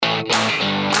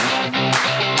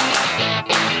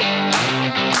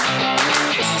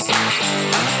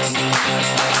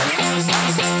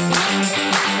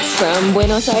From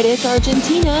Buenos Aires,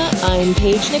 Argentina, I'm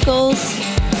Paige Nichols.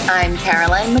 I'm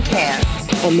Caroline McCann.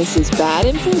 And this is Bad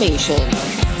Information,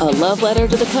 a love letter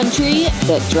to the country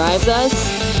that drives us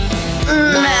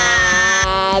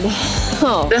mad.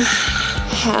 Oh,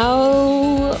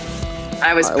 how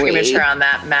I was premature on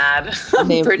that mad.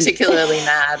 Particularly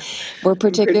mad. We're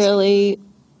particularly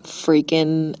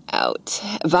freaking out.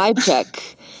 Vibe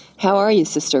check. How are you,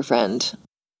 sister friend?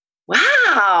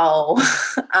 Wow.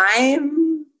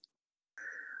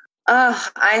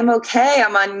 I'm okay.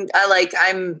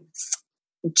 I'm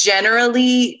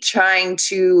generally trying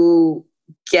to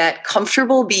get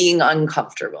comfortable being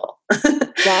uncomfortable.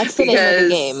 That's the name of the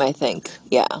game, I think.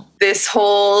 Yeah. This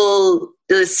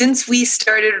since we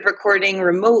started recording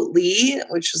remotely,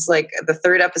 which was like the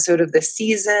third episode of this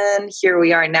season, here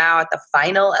we are now at the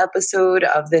final episode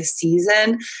of this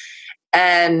season.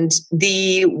 And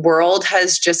the world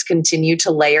has just continued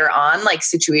to layer on like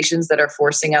situations that are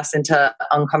forcing us into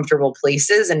uncomfortable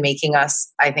places and making us,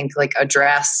 I think, like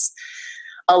address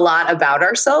a lot about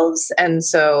ourselves. And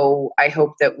so I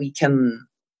hope that we can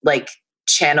like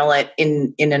channel it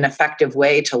in an effective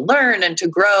way to learn and to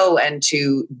grow and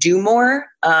to do more.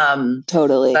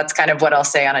 Totally. That's kind of what I'll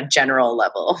say on a general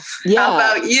level. Yeah. How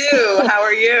about you? How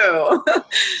are you?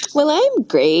 Well, I'm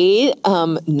great.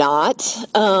 Yeah,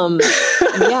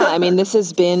 I mean, this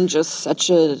has been just such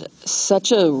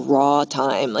a raw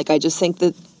time. Like, I just think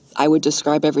that I would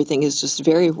describe everything as just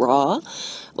very raw,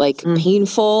 like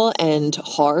painful and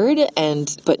hard,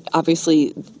 but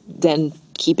obviously then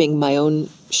keeping my own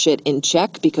shit in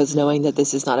check because knowing that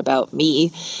this is not about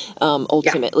me,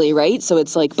 ultimately, right? So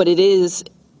it's like, but it is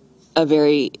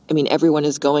everyone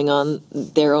is going on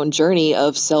their own journey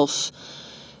of self.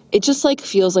 It just like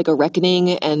feels like a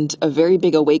reckoning and a very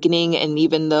big awakening. And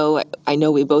even though I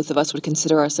know both of us would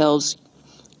consider ourselves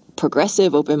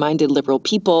progressive, open-minded, liberal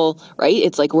people, right?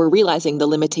 It's like we're realizing the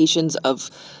limitations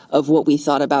of what we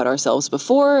thought about ourselves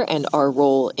before and our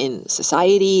role in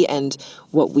society and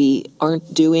what we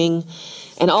aren't doing.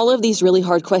 And all of these really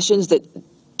hard questions that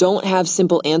don't have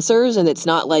simple answers. And it's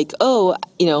not like, oh,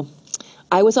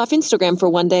 I was off Instagram for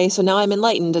one day, so now I'm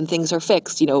enlightened and things are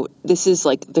fixed. This is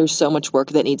like, there's so much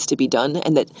work that needs to be done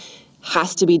and that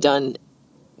has to be done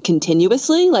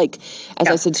continuously. Like, as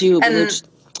I said to you, we were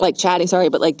like chatting, sorry,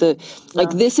 but like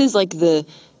this is like the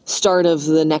start of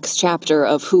the next chapter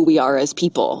of who we are as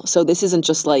people. So this isn't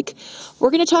just like,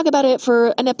 we're going to talk about it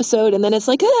for an episode and then it's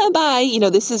like, bye.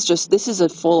 This is a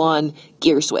full on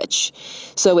gear switch.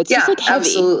 So it's just like heavy.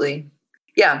 Absolutely.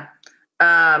 Yeah.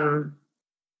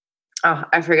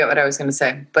 I forget what I was going to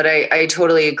say, but I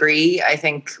totally agree. I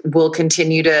think we'll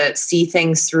continue to see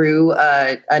things through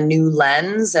a new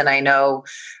lens. And I know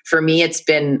for me, it's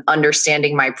been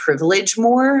understanding my privilege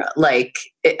more. Like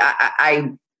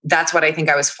that's what I think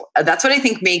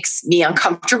makes me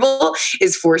uncomfortable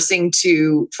is forcing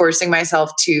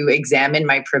myself to examine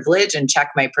my privilege and check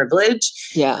my privilege.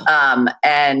 Yeah.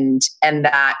 And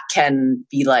that can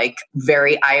be like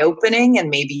very eye-opening, and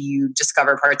maybe you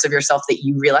discover parts of yourself that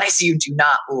you realize you do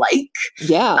not like.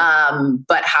 Yeah.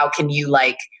 But how can you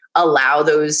like allow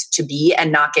those to be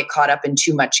and not get caught up in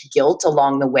too much guilt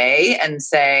along the way and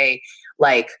say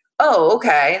like, oh,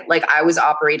 okay, like I was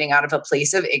operating out of a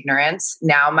place of ignorance.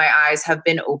 Now my eyes have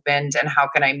been opened, and how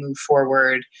can I move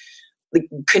forward, like,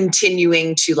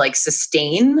 continuing to like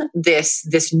sustain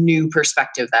this new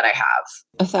perspective that I have?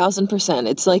 1,000%.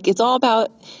 It's like, it's all about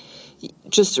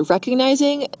just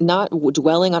recognizing, not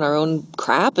dwelling on our own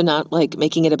crap and not like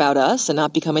making it about us and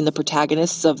not becoming the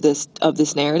protagonists of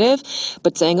this narrative,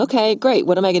 but saying, okay, great,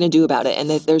 what am I going to do about it? And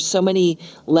there's so many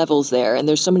levels there, and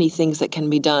there's so many things that can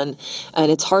be done.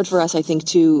 And it's hard for us, I think,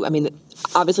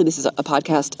 obviously this is a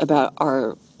podcast about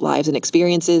our lives and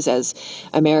experiences as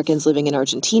Americans living in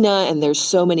Argentina, and there's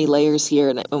so many layers here,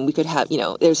 and we could have,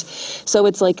 so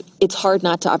it's like, it's hard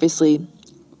not to obviously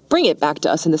bring it back to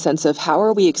us in the sense of how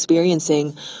are we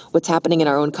experiencing what's happening in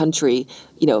our own country,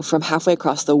 from halfway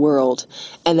across the world.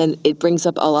 And then it brings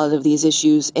up a lot of these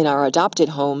issues in our adopted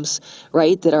homes,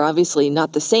 right, that are obviously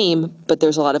not the same, but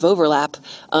there's a lot of overlap,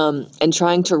 and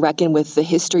trying to reckon with the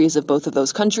histories of both of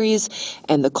those countries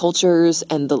and the cultures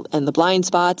and the blind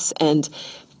spots and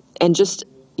just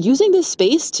using this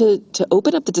space to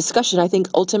open up the discussion. I think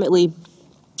ultimately,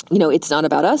 it's not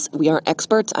about us. We aren't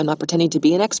experts. I'm not pretending to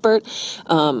be an expert.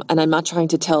 And I'm not trying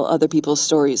to tell other people's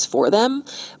stories for them.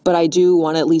 But I do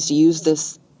want to at least use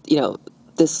this,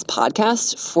 this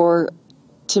podcast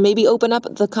to maybe open up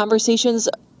the conversations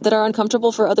that are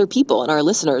uncomfortable for other people and our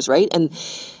listeners, right?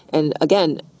 And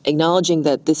again, acknowledging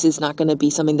that this is not going to be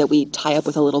something that we tie up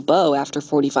with a little bow after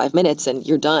 45 minutes and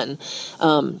you're done.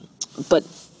 But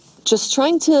just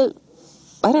trying to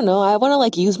I don't know. I want to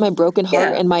like use my broken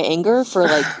heart and my anger for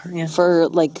like for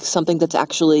like something that's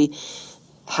actually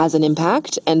has an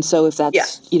impact. And so if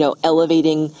that's you know,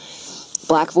 elevating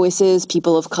Black voices,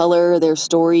 people of color, their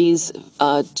stories,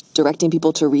 directing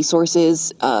people to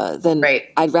resources, then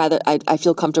I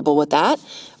feel comfortable with that.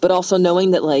 But also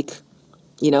knowing that like,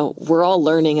 you know, we're all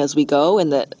learning as we go,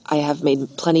 and that I have made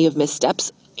plenty of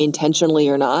missteps, intentionally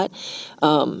or not.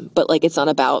 But like, it's not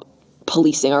about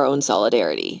policing our own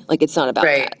solidarity. Like, it's not about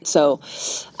that. So,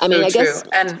 I mean, I guess.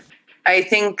 And I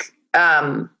think,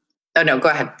 oh no, go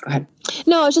ahead.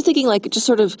 No, I was just thinking like, just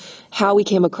sort of how we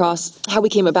came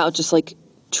about just like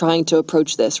trying to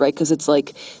approach this, right? Because it's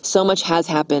like so much has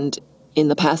happened in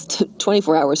the past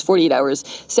 24 hours, 48 hours,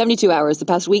 72 hours, the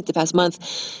past week, the past month.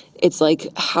 It's like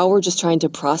how we're just trying to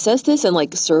process this and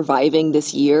like surviving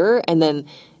this year. And then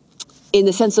in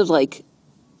the sense of like,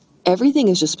 everything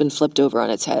has just been flipped over on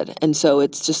its head. And so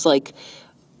it's just like,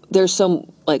 there's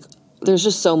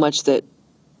just so much that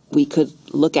we could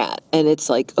look at. And it's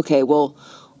like, okay, well,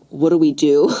 what do we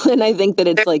do? And I think that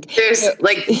it's there's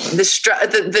like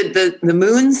the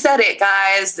moon said it,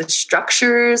 guys. The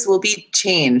structures will be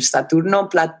changed. Saturno,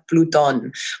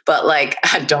 Pluton. But like,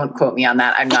 don't quote me on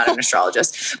that. I'm not an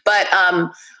astrologist. But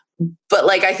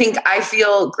like, I think I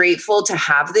feel grateful to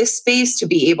have this space to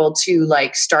be able to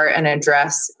like start and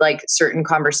address like certain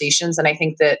conversations. And I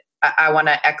think that I want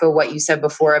to echo what you said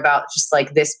before about just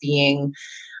like this being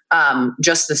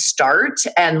just the start.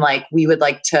 And like, we would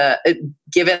like to,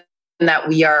 given that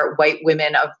we are white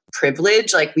women of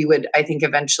privilege, like we would, I think,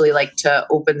 eventually like to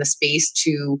open the space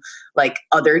to like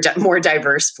other more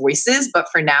diverse voices. But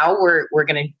for now, we're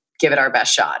going to give it our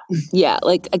best shot. Yeah.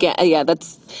 Like, again,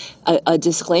 that's a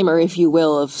disclaimer, if you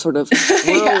will, of sort of,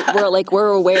 we're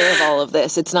aware of all of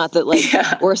this. It's not that like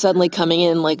we're suddenly coming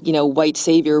in like, you know, white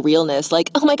savior realness,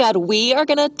 like, oh my God, we are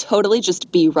going to totally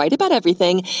just be right about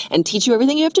everything and teach you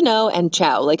everything you have to know and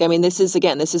ciao. Like, I mean, this is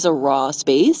a raw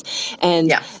space,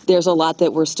 and there's a lot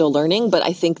that we're still learning. But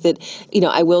I think that, you know,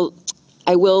 I will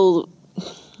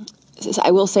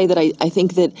say that I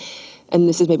think that, and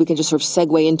this is, maybe we can just sort of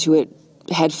segue into it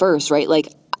head first, right? Like,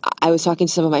 I was talking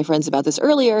to some of my friends about this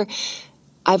earlier.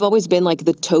 I've always been like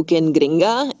the token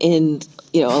gringa in,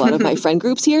 you know, a lot of my friend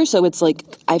groups here. So it's like,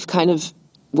 I've kind of,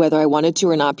 whether I wanted to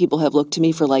or not, people have looked to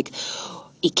me for like,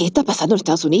 ¿y qué está pasando en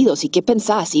Estados Unidos? ¿Y qué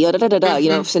pensás? You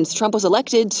know, since Trump was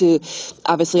elected, to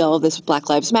obviously all of this Black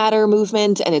Lives Matter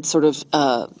movement, and it's sort of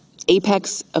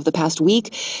apex of the past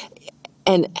week,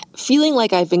 and feeling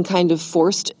like I've been kind of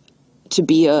forced to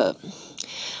be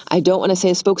I don't want to say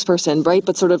a spokesperson, right?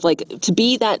 But sort of like to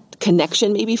be that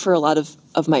connection maybe for a lot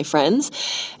of my friends,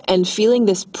 and feeling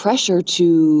this pressure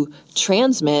to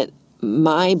transmit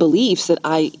my beliefs that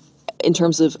in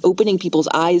terms of opening people's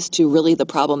eyes to really the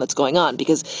problem that's going on.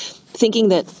 Because thinking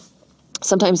that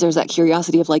sometimes there's that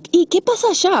curiosity of like, ¿y qué pasa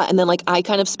allá? And then like, I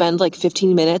kind of spend like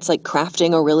 15 minutes like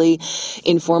crafting a really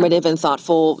informative and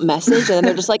thoughtful message. And then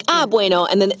they're just like, bueno.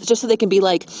 And then just so they can be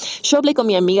like, yo hablé con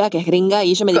mi amiga que es gringa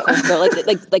y ella me dijo esto,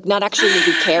 like not actually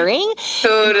really caring.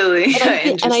 Totally.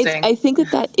 And I think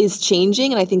that is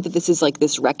changing. And I think that this is like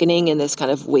this reckoning and this kind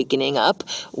of wakening up.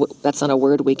 That's not a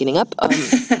word, wakening up.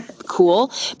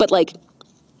 Cool. But like,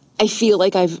 I feel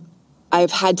like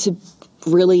I've had to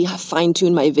really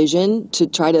fine-tune my vision to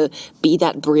try to be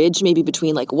that bridge maybe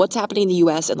between like what's happening in the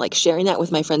US and like sharing that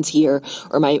with my friends here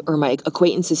or my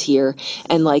acquaintances here.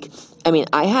 And like, I mean,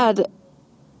 I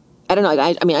don't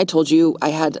know. I told you I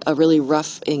had a really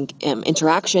rough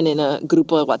interaction in a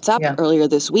Grupo WhatsApp earlier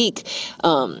this week.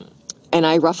 And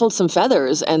I ruffled some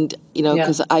feathers, and, you know,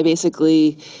 because I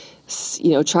basically,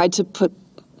 you know, tried to put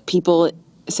people,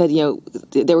 said, you know,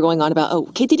 they were going on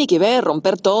about, ¿qué tiene que ver?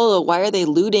 Romper todo. Why are they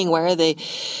looting? Why are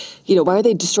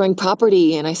they destroying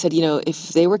property? And I said, you know, if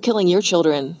they were killing your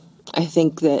children, I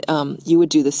think that you would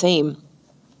do the same.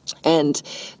 And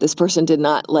this person did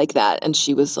not like that. And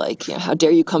she was like, you know, how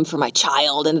dare you come for my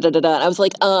child? And And I was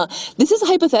like, this is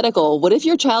hypothetical. What if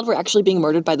your child were actually being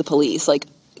murdered by the police? Like,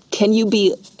 can you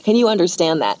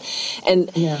understand that?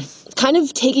 And kind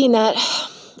of taking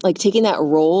that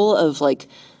role of like,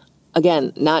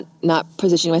 again, not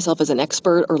positioning myself as an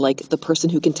expert or like the person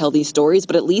who can tell these stories,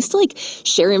 but at least like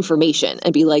share information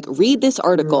and be like, read this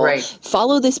article,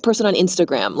 follow this person on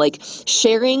Instagram, like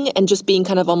sharing and just being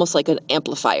kind of almost like an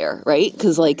amplifier, right?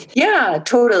 Because like... Yeah,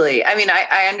 totally. I mean,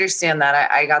 I understand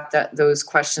that. I got those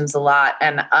questions a lot.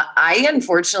 And I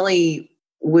unfortunately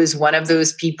was one of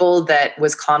those people that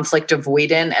was conflict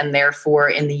avoidant, and therefore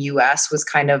in the US was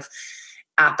kind of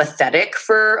apathetic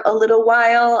for a little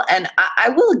while. And I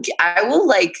will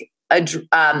like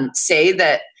say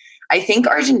that I think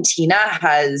Argentina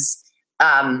has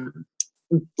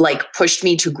like pushed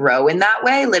me to grow in that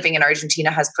way. Living in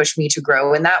Argentina has pushed me to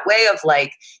grow in that way of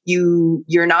like,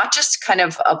 you're not just kind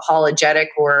of apologetic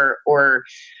or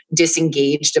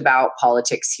disengaged about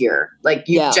politics here. Like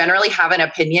you generally have an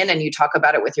opinion and you talk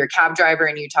about it with your cab driver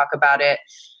and you talk about it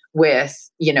with,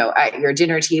 at your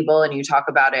dinner table and you talk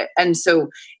about it. And so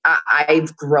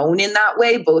I've grown in that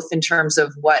way, both in terms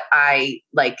of what I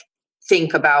like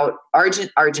think about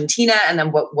Argentina and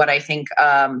then what I think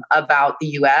about the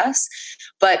US.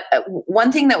 But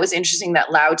one thing that was interesting that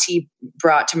Lauti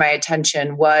brought to my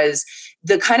attention was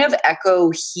the kind of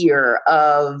echo here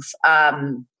of,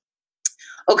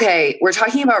 okay, we're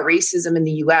talking about racism in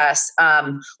the US.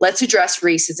 Let's address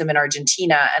racism in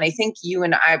Argentina. And I think you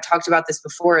and I have talked about this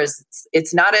before, is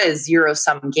it's not a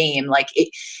zero-sum game. Like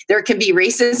there can be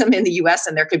racism in the US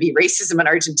and there could be racism in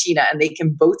Argentina, and they can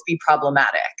both be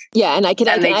problematic. Yeah, and I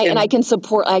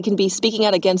can be speaking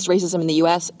out against racism in the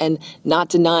US and not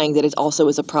denying that it also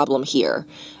is a problem here.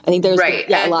 I think there's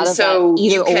a lot of that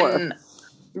either or.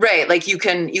 Right. Like you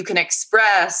can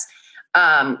express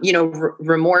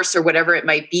remorse or whatever it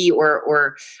might be,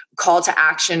 or call to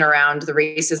action around the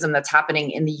racism that's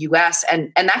happening in the US.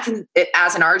 And that can,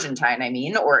 as an Argentine,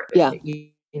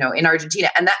 in Argentina,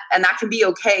 and that can be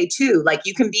okay too. Like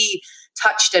you can be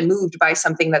touched and moved by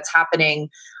something that's happening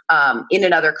in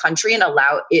another country and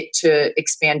allow it to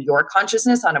expand your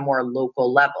consciousness on a more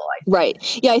local level. Right.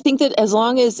 Yeah. I think that as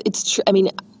long as it's true, I mean,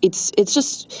 it's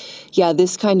just,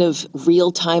 this kind of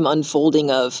real time unfolding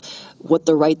of what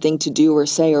the right thing to do or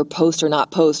say or post or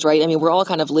not post, right? I mean, we're all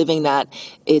kind of living that.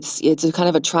 It's a kind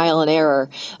of a trial and error.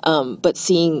 But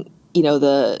seeing,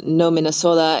 the no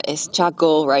Minnesota es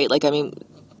Chaco, right? Like, I mean,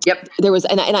 yep. There was,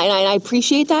 and I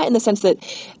appreciate that in the sense that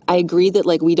I agree that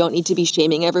like we don't need to be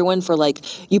shaming everyone for like,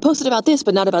 you posted about this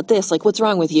but not about this. Like, what's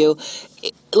wrong with you?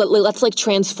 Let's like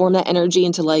transform that energy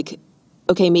into like,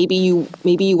 okay, maybe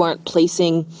you aren't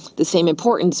placing the same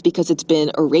importance because it's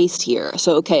been erased here.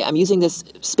 So, okay, I'm using this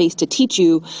space to teach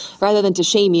you rather than to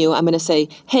shame you. I'm going to say,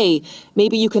 hey,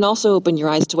 maybe you can also open your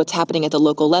eyes to what's happening at the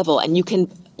local level, and you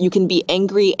can be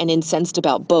angry and incensed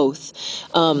about both.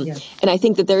 And I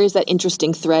think that there is that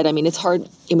interesting thread. I mean, it's hard.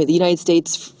 I mean, the United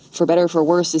States, for better or for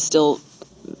worse, is still,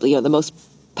 the most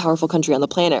powerful country on the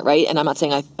planet, right? And I'm not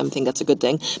saying I think that's a good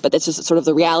thing, but that's just sort of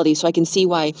the reality. So I can see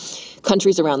why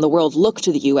countries around the world look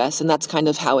to the U.S., and that's kind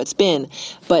of how it's been.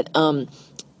 But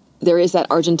there is that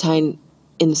Argentine,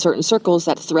 in certain circles,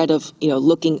 that thread of,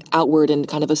 looking outward and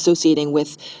kind of associating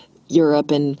with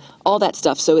Europe and all that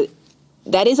stuff. So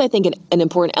that is, I think, an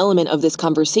important element of this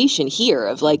conversation here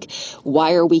of like,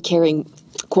 why are we caring,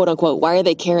 quote unquote, why are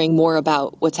they caring more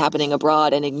about what's happening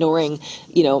abroad and ignoring,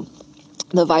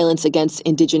 the violence against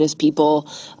indigenous people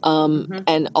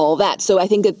and all that. So I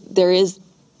think that there is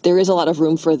a lot of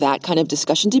room for that kind of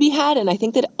discussion to be had. And I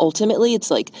think that ultimately it's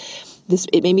like this,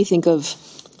 it made me think of,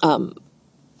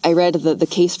 I read the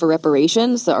Case for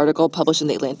Reparations, the article published in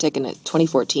The Atlantic in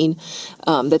 2014.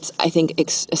 That's, I think,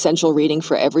 essential reading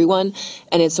for everyone.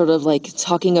 And it's sort of like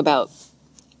talking about,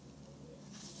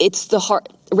 it's the heart,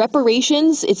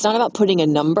 reparations. It's not about putting a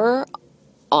number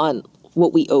on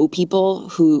what we owe people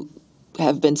who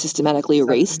have been systematically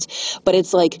erased, but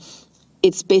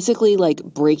it's basically like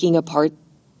breaking apart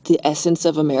the essence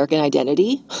of American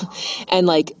identity. And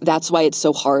like, that's why it's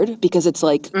so hard, because it's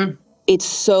like, it's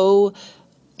so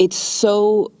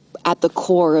at the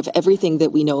core of everything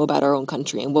that we know about our own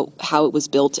country and how it was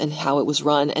built and how it was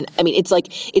run. And I mean,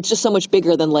 it's just so much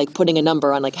bigger than like putting a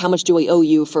number on like, how much do I owe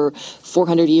you for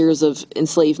 400 years of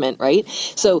enslavement, right?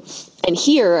 So, and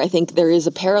here I think there is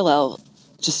a parallel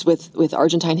just with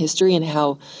Argentine history and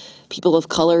how people of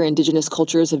color, indigenous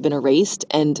cultures have been erased,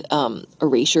 and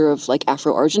erasure of like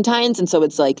Afro-Argentines. And so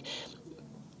it's like,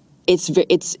 it's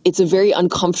a very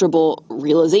uncomfortable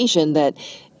realization that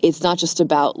it's not just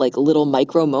about like little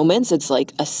micro moments. It's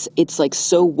like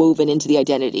so woven into the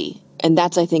identity. And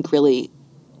that's, I think, really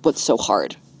what's so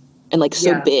hard and like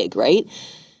so big, right?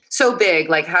 So big.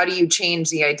 Like, how do you change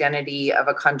the identity of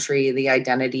a country, the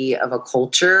identity of a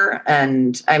culture?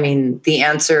 And I mean, the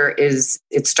answer is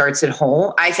it starts at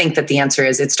home. I think that the answer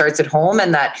is it starts at home,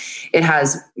 and that it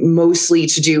has mostly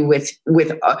to do with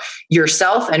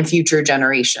yourself and future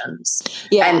generations.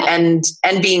 Yeah.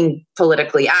 And being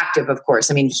politically active, of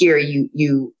course. I mean, here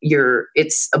you're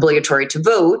it's obligatory to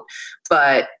vote,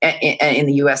 but in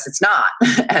the US it's not.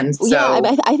 And so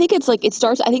I think it's like, it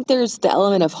starts, I think there's the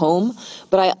element of home,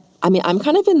 but I mean, I'm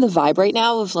kind of in the vibe right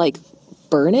now of like,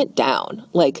 burn it down,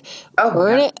 like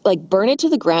burn it to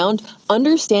the ground,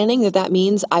 understanding that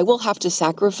means I will have to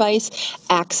sacrifice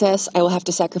access. I will have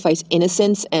to sacrifice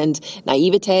innocence and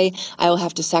naivete. I will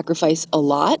have to sacrifice a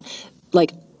lot,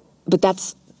 like, but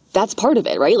that's that's part of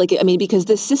it, right? Like, I mean, because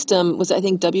this system was, I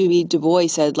think W.E. Du Bois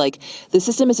said, like, the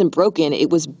system isn't broken. It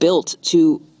was built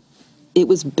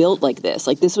like this.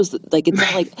 Like, this was like, it's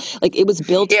not like it was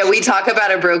built. Yeah, we talk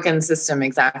about a broken system.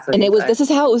 Exactly. And this is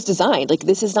how it was designed. Like,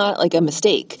 this is not like a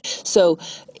mistake. So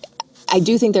I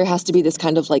do think there has to be this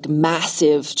kind of like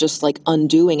massive, just like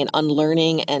undoing and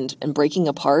unlearning and breaking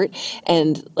apart.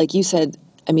 And like you said,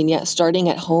 I mean, yeah, starting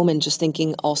at home and just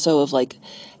thinking also of like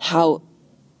how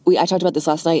I talked about this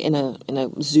last night in a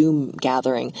Zoom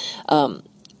gathering,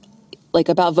 like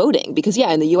about voting, because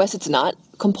in the U.S. it's not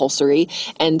compulsory,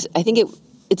 and I think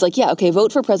it's like, yeah, okay,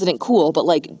 vote for president, cool, but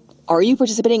like, are you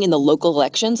participating in the local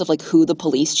elections of like who the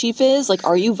police chief is? Like,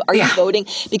 are you voting?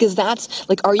 Because that's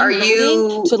like, are you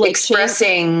voting to like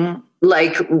expressing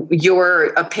like your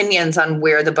opinions on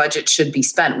where the budget should be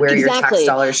spent, where your tax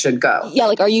dollars should go? Yeah,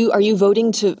 like, are you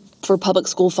voting for public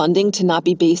school funding to not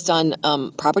be based on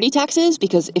property taxes?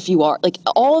 Because if you are, like,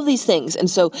 all of these things. And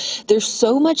so there's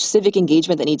so much civic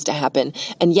engagement that needs to happen.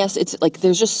 And yes, it's like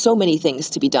there's just so many things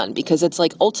to be done, because it's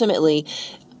like ultimately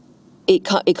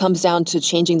it comes down to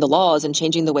changing the laws and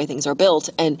changing the way things are built.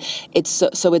 And it's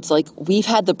it's like we've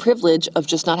had the privilege of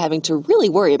just not having to really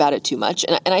worry about it too much.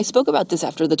 And I spoke about this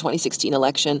after the 2016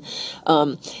 election.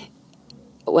 When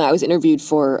I was interviewed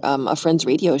for a friend's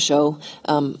radio show,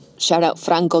 shout out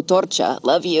Franco Torcha,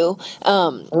 love you,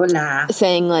 Hola.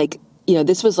 Saying like,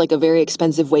 this was like a very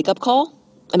expensive wake-up call.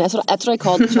 I mean, that's what I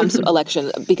called Trump's election,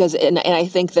 because and I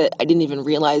think that I didn't even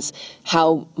realize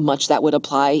how much that would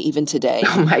apply even today.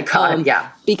 Oh my God,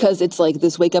 yeah. Because it's like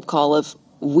this wake-up call of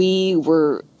we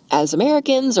were, as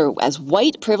Americans or as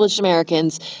white privileged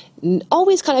Americans,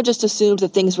 always kind of just assumed that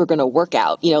things were going to work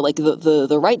out. Like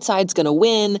the right side's going to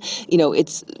win.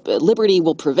 It's liberty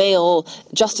will prevail,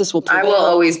 justice will prevail. I will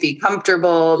always be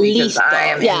comfortable because I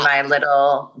am in my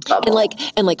little bubble.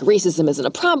 And like racism isn't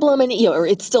a problem, and or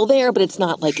it's still there, but it's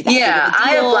not like that big of a deal. I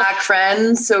have Black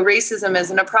friends, so racism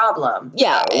isn't a problem.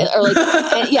 Yeah, or like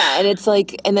and it's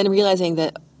like, and then realizing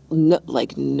that.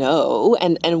 No,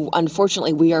 and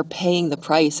unfortunately we are paying the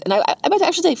price. And I might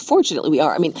actually say, fortunately, we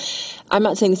are. I mean, I'm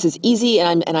not saying this is easy,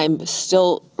 and I'm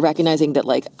still recognizing that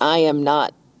like I am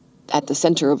not at the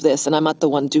center of this, and I'm not the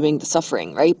one doing the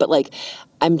suffering, right? But like,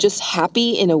 I'm just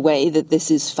happy in a way that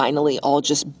this is finally all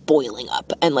just boiling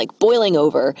up and like boiling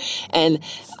over, and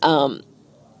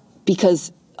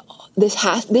because this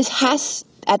has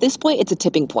at this point it's a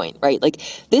tipping point, right? Like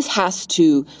this has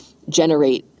to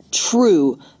generate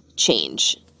true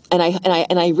change, and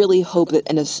I really hope that,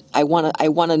 and I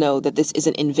want to know that this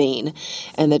isn't in vain,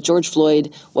 and that George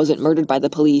Floyd wasn't murdered by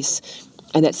the police,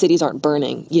 and that cities aren't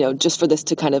burning, just for this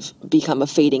to kind of become a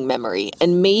fading memory.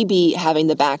 And maybe having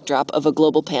the backdrop of a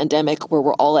global pandemic where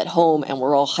we're all at home and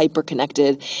we're all hyper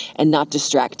connected and not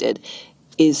distracted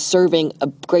is serving a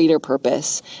greater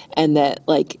purpose, and that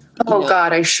like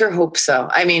God, I sure hope so.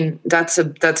 I mean, that's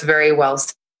very well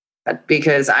said.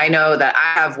 Because I know that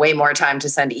I have way more time to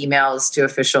send emails to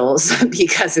officials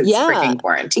because it's freaking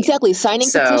quarantine. Exactly. Signing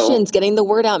petitions, getting the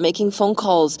word out, making phone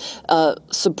calls,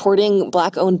 supporting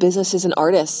Black-owned businesses and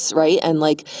artists, right? And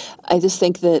like, I just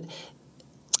think that,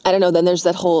 I don't know, then there's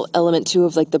that whole element too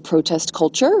of like the protest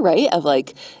culture, right? Of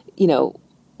like,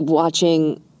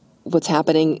 watching what's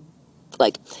happening.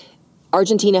 Like,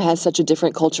 Argentina has such a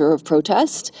different culture of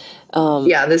protest.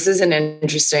 This is an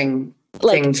interesting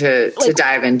thing to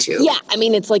dive into. Yeah, I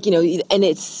mean, it's like, and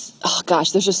it's, oh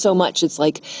gosh, there's just so much. It's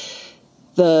like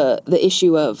the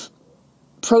issue of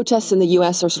protests in the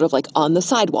U.S. are sort of like on the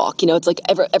sidewalk. It's like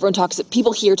everyone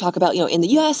people here talk about, in the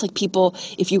U.S., like people,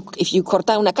 if you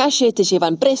corta una calle, te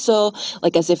llevan preso,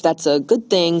 like as if that's a good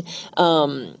thing.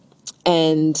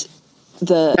 And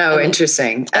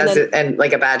interesting. And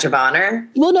like a badge of honor?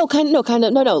 Well, no,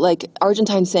 like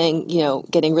Argentine saying,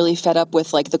 getting really fed up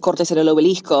with like the Cortes del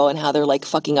Obelisco and how they're like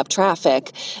fucking up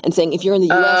traffic, and saying if you're in the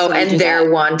U.S. Oh, and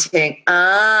they're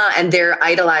and they're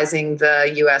idolizing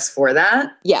the U.S. for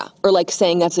that? Yeah. Or like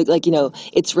saying that's like,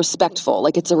 it's respectful,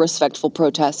 like it's a respectful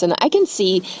protest. And I can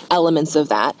see elements of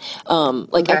that.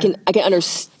 Okay. I can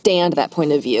understand that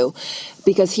point of view.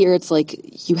 Because here it's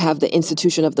like you have the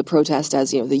institution of the protest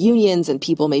as, the unions and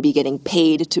people maybe getting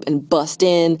paid to and bust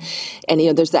in. And,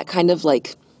 there's that kind of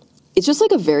like, it's just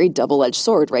like a very double-edged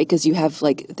sword, right? Because you have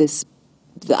like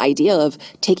the idea of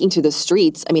taking to the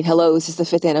streets. I mean, hello, this is the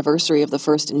 5th anniversary of the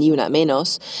first Ni Una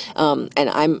Menos. And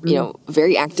I'm,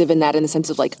 very active in that in the sense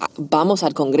of like, vamos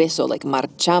al Congreso, like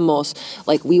marchamos,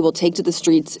 like we will take to the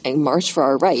streets and march for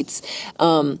our rights.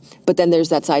 But then there's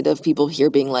that side of people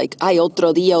here being like, ay,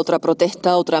 otro día, otra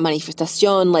protesta, otra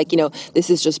manifestación. Like,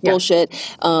 this is just bullshit.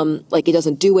 Like it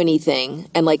doesn't do anything.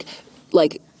 And like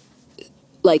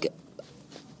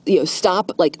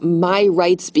stop, like my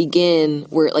rights begin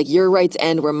where like your rights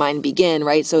end where mine begin,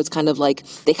 right? So it's kind of like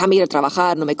déjame ir a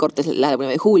trabajar, no me cortes la 9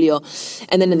 de julio.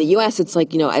 And then in the US it's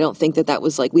like, I don't think that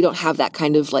was like, we don't have that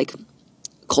kind of like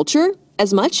culture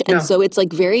as much. And so it's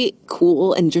like very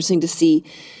cool and interesting to see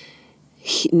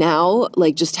now,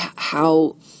 like just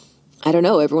how, I don't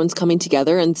know, everyone's coming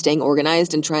together and staying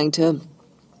organized and trying to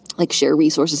like share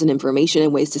resources and information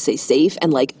and ways to stay safe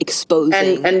and like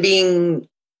exposing and being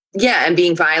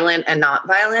violent and not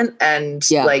violent. And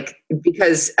like,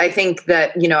 because I think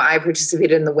that, I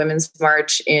participated in the Women's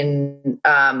March in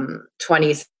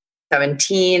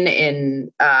 2017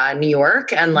 in New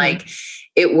York. And like,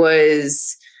 it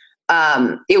was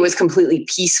completely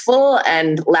peaceful.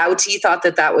 And Lauti thought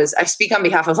that was, I speak on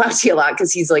behalf of Lauti a lot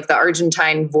because he's like the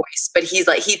Argentine voice, but he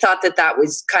thought that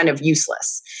was kind of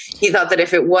useless. He thought that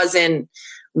if it wasn't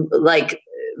like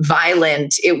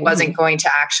violent, it wasn't going to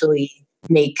actually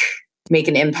make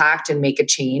an impact and make a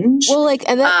change. Well, like,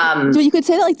 and then, so you could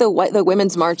say that like the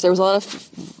Women's March, there was a lot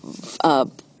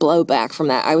of blowback from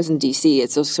that. I was in DC.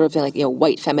 It's sort of thing like,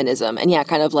 white feminism. And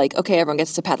kind of like, okay, everyone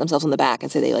gets to pat themselves on the back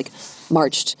and say they like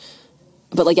marched.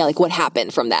 But like, like what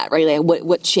happened from that, right? Like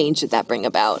what change did that bring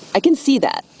about? I can see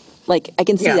that. Like, I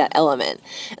can see that element.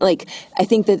 Like, I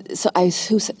think that,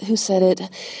 who said it?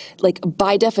 Like,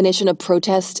 by definition, a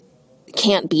protest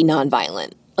can't be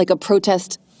nonviolent. Like a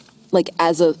protest, like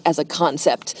as a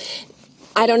concept.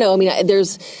 I don't know. I mean,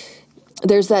 there's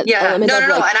that element no, of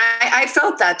like, and I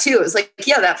felt that too. It was like,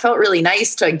 that felt really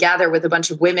nice to gather with a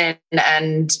bunch of women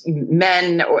and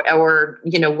men or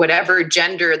whatever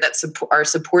gender that are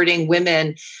supporting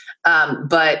women.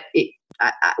 But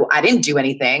I didn't do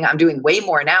anything. I'm doing way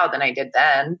more now than I did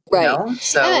then. Right.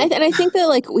 So, and I think that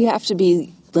like we have to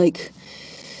be like,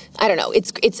 I don't know.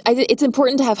 It's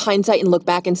important to have hindsight and look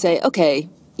back and say, okay,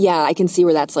 yeah, I can see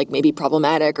where that's like maybe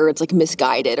problematic or it's like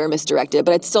misguided or misdirected,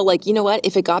 but it's still like, you know what,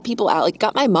 if it got people out, like it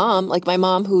got my mom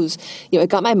who's, it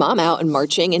got my mom out and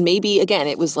marching, and maybe again,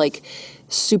 it was like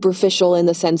superficial in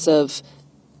the sense of,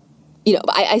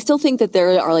 I still think that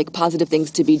there are like positive things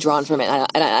to be drawn from it.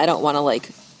 And I don't want to like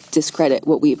discredit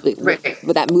what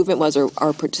that movement was or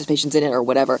our participations in it or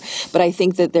whatever. But I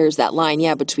think that there's that line,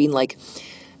 between like,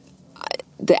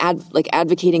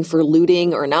 advocating for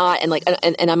looting or not, and like,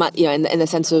 and I'm not, in the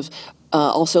sense of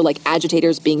also like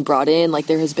agitators being brought in. Like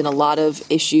there has been a lot of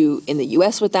issue in the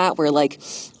U.S. with that, where like,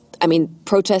 I mean,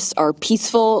 protests are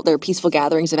peaceful. They're peaceful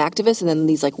gatherings of activists, and then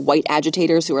these like white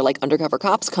agitators who are like undercover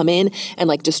cops come in and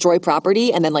like destroy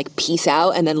property, and then like peace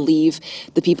out, and then leave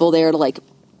the people there to like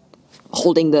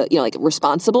holding the like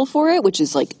responsible for it, which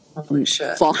is like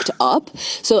fucked up.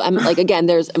 So I'm like, again,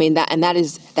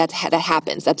 that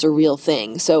happens. That's a real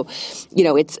thing. So,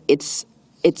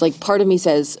 it's like part of me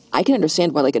says I can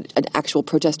understand why like an actual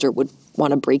protester would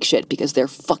want to break shit because they're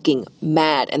fucking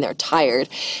mad and they're tired.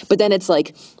 But then it's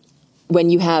like when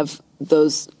you have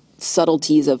those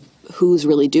subtleties of who's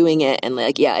really doing it and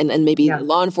like, and maybe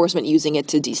law enforcement using it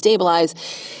to destabilize.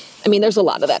 I mean, there's a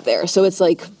lot of that there. So it's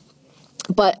like,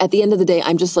 but at the end of the day,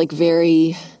 I'm just like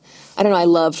I don't know, I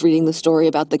loved reading the story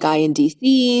about the guy in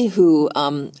D.C. who,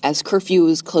 as curfew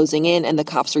was closing in and the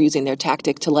cops were using their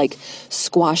tactic to like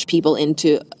squash people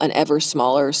into an ever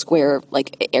smaller square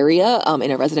like area in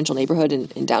a residential neighborhood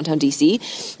in downtown D.C.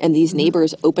 And these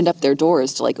neighbors opened up their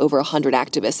doors to like over 100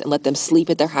 activists and let them sleep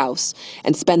at their house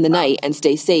and spend the night and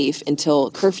stay safe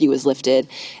until curfew was lifted.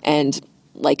 And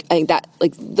like, I think that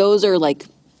like those are like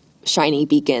shining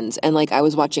beacons. And like I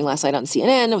was watching last night on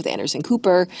CNN with Anderson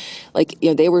Cooper, like,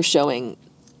 they were showing,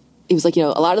 it was like, a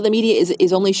lot of the media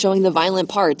is only showing the violent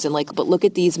parts and like, but look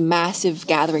at these massive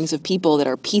gatherings of people that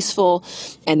are peaceful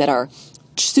and that are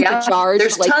supercharged.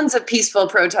 There's tons of peaceful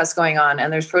protests going on,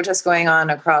 and there's protests going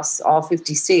on across all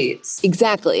 50 states.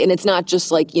 Exactly. And it's not just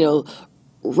like,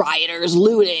 rioters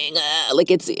looting,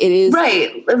 like it is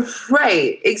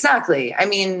right, exactly. I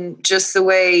mean, just the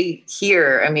way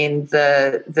here, I mean,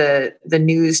 the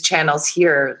news channels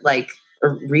here like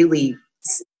really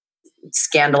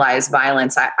scandalize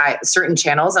violence. I certain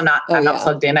channels, I'm not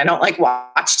plugged in, I don't like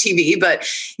watch TV, but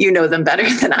you know them better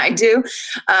than I do.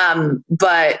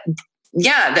 But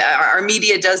our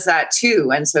media does that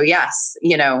too. And so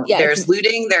there's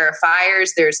looting, there are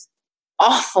fires, there's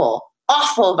awful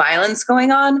violence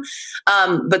going on.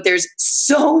 But there is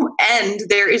so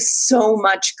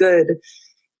much good,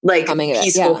 like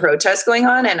peaceful protest going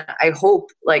on. And I hope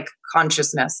like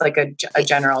consciousness, like a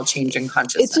general change in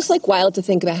consciousness. It's just like wild to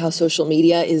think about how social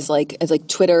media is like, as like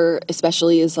Twitter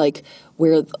especially is like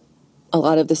where a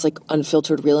lot of this like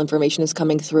unfiltered real information is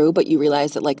coming through, but you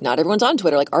realize that like not everyone's on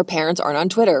Twitter. Like our parents aren't on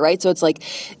Twitter, right? So it's like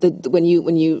when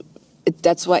you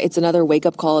that's why it's another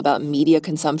wake-up call about media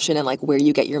consumption and like where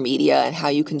you get your media and how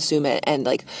you consume it and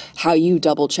like how you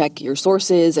double check your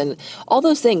sources and all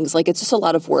those things. Like, it's just a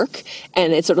lot of work,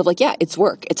 and it's sort of like, yeah, it's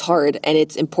work, it's hard, and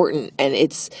it's important, and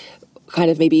it's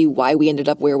kind of maybe why we ended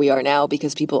up where we are now,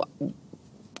 because people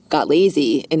got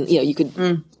lazy. And you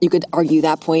could argue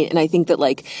that point. And I think that,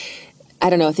 like, I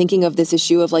don't know, thinking of this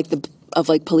issue of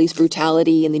like police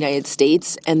brutality in the United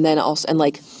States, and then also, and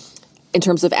like, in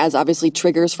terms of as obviously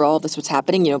triggers for all of this what's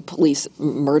happening, police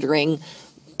murdering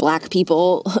Black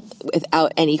people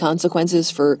without any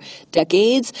consequences for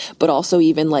decades, but also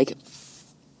even like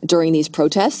during these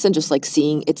protests, and just like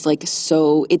seeing, it's like,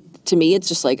 so to me, it's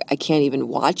just like, I can't even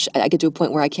watch. I get to a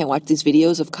point where I can't watch these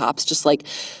videos of cops just like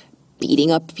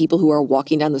beating up people who are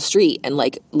walking down the street, and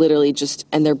like literally just,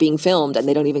 and they're being filmed and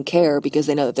they don't even care because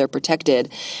they know that they're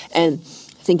protected. And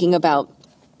thinking about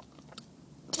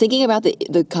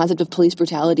the concept of police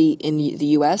brutality in the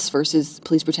U.S. versus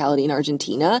police brutality in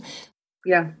Argentina.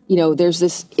 Yeah. There's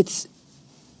this, it's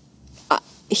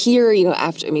here,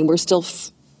 after, I mean, we're still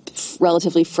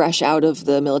relatively fresh out of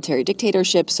the military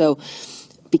dictatorship. So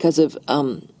because of,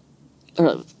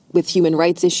 with human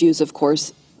rights issues, of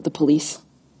course, the police,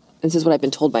 this is what I've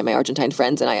been told by my Argentine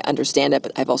friends, and I understand it,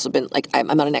 but I've also been like, I'm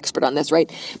not an expert on this,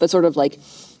 right? But sort of like,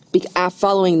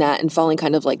 following that and following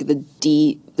kind of like the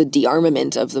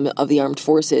dearmament of the armed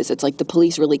forces, it's like the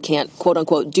police really can't, quote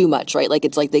unquote, do much, right? Like,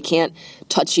 it's like they can't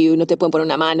touch you, no te pueden poner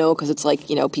una mano, because it's like,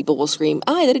 people will scream,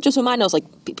 ay, derechos humanos, like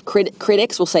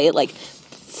critics will say it, like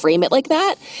frame it like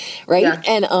that, right?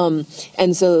 Yeah.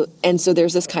 And so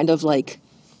there's this kind of like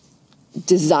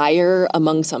desire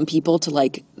among some people to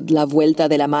like la vuelta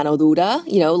de la mano dura,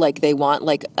 like they want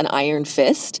like an iron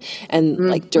fist. And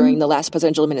like during the last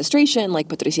presidential administration, like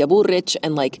Patricia Bullrich,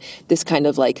 and like this kind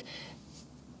of like,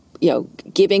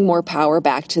 giving more power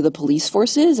back to the police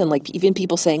forces, and like even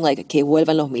people saying like, que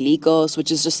vuelvan los milicos,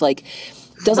 which is just like,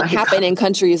 doesn't happen in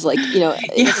countries like,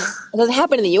 it doesn't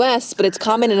happen in the US, but it's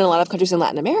common in a lot of countries in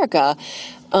Latin America.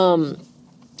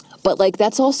 But like,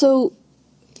 that's also,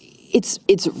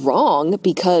 it's wrong,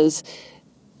 because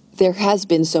there has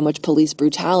been so much police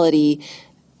brutality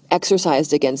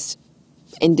exercised against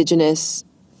indigenous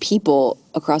people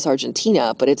across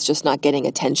Argentina, but it's just not getting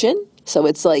attention. So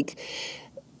it's like,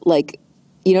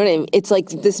 you know what I mean? It's like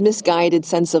this misguided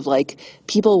sense of like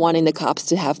people wanting the cops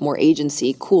to have more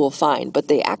agency. Cool, fine. But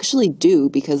they actually do,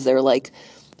 because they're like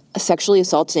sexually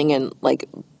assaulting and like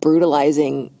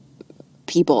brutalizing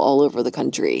people all over the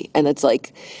country. And it's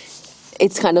like,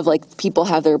 it's kind of like people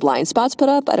have their blind spots put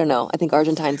up. I don't know. I think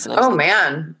Argentines. Oh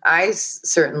man, I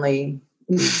certainly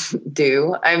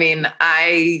do. I mean,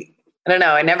 I don't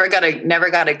know. I never got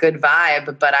a good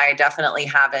vibe, but I definitely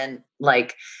haven't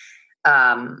like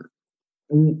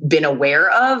been aware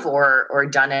of or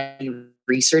done any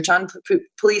research on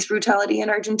police brutality in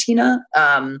Argentina.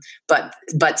 But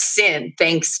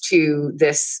thanks to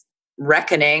this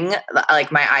reckoning,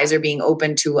 like my eyes are being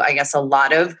open to, I guess, a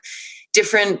lot of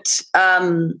different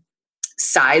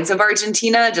sides of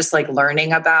Argentina, just like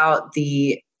learning about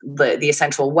the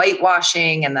essential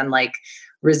whitewashing, and then like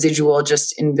residual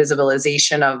just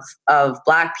invisibilization of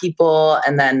Black people,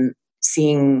 and then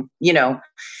seeing,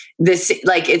 this,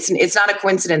 like, it's not a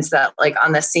coincidence that like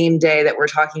on the same day that we're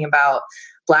talking about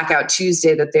Blackout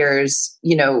Tuesday, that there's,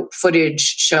 footage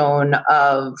shown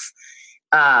of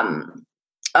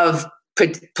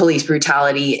police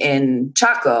brutality in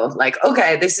Chaco. Like,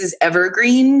 okay, this is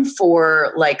evergreen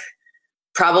for like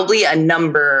probably a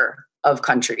number of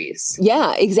countries.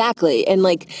 Yeah, exactly. And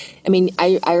like, I mean,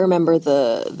 I remember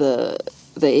the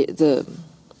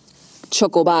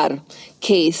Chocobar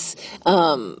case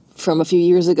from a few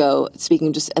years ago,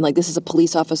 speaking just, and like, this is a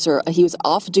police officer. He was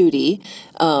off duty.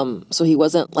 So he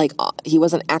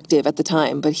wasn't active at the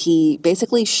time, but he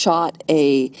basically shot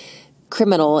a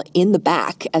criminal in the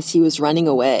back as he was running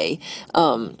away,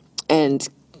 and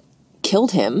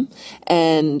killed him.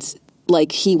 And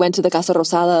like, he went to the Casa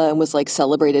Rosada and was like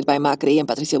celebrated by Macri and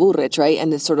Patricia Bullrich, right?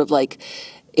 And it's sort of like,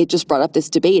 it just brought up this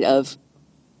debate of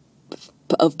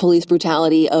police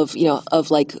brutality, of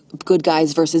like good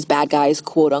guys versus bad guys,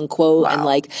 quote unquote. Wow. And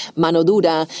like mano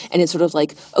dura. And it's sort of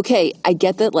like, okay, I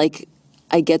get that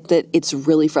it's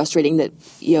really frustrating that,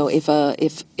 if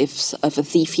a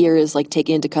thief here is like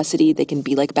taken into custody, they can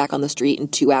be like back on the street in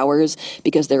 2 hours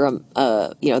because they're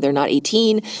they're not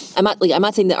 18. I'm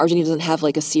not saying that Argentina doesn't have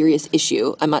like a serious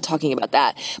issue. I'm not talking about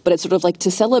that. But it's sort of like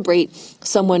to celebrate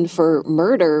someone for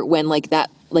murder when that,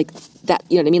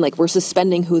 you know what I mean? Like, we're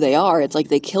suspending who they are. It's like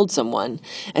they killed someone,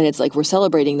 and it's like we're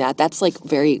celebrating that. That's like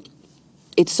very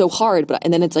it's so hard,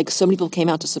 and then it's like so many people came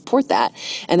out to support that.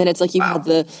 And then it's like you had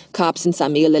the cops in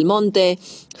San Miguel del Monte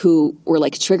who were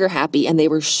like trigger happy, and they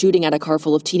were shooting at a car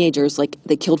full of teenagers. Like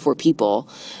they killed 4 people.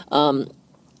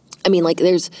 I mean, like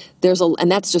there's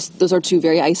and that's just, those are 2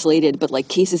 very isolated, but like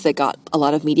cases that got a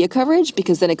lot of media coverage,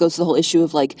 because then it goes to the whole issue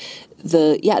of like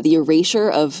the erasure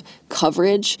of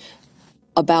coverage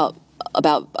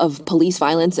of police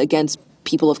violence against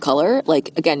people of color.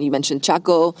 Like, again, you mentioned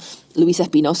Chaco, Luis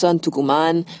Espinosa in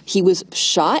Tucumán. He was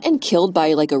shot and killed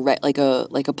by like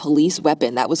a police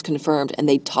weapon. That was confirmed, and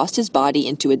they tossed his body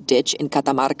into a ditch in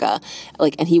Catamarca,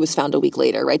 and he was found a week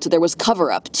later, right? So there was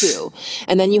cover up too.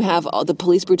 And then you have all the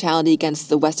police brutality against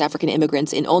the West African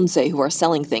immigrants in Once who are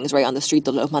selling things right on the street,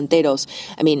 the Los Manteros.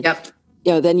 I mean, yep.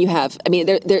 Then you have, I mean,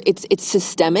 it's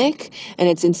systemic and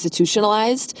it's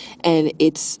institutionalized and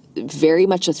it's very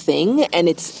much a thing, and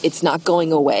it's not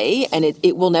going away, and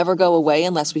it will never go away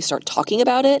unless we start talking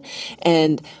about it.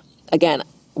 And again,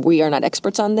 we are not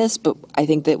experts on this, but I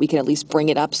think that we can at least bring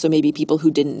it up so maybe people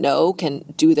who didn't know can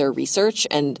do their research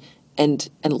and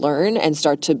learn and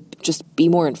start to just be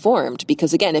more informed.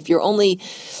 Because again, if you're only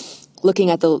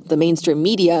looking at the mainstream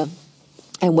media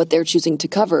and what they're choosing to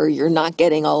cover, you're not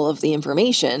getting all of the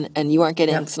information, and you aren't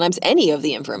getting sometimes any of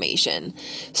the information.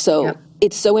 So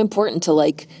it's so important to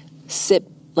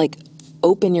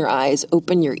open your eyes,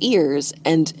 open your ears,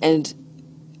 and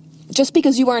just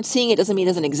because you aren't seeing it doesn't mean it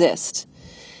doesn't exist.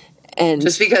 And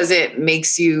just because it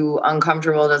makes you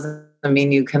uncomfortable doesn't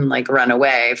mean you can run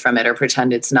away from it or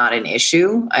pretend it's not an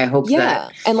issue. I hope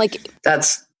that, and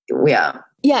that's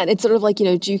and it's sort of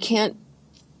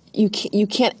you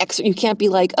can't be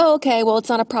like, oh, okay, well, it's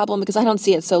not a problem because I don't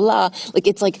see it. So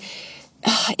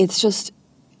it's just,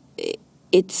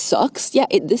 it sucks. Yeah,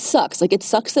 this sucks. It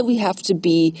sucks that we have to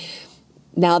be,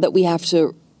 now that we have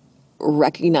to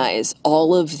recognize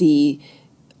all of the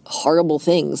horrible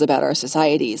things about our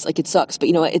societies. It sucks, but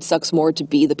you know what? It sucks more to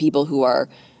be the people who are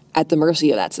at the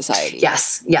mercy of that society.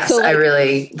 Yes. So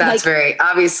that's very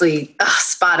obviously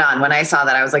spot on. When I saw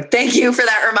that, I was like, thank you for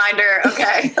that reminder.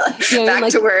 Okay. Back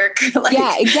to work.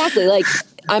 Yeah, exactly.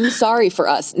 I'm sorry for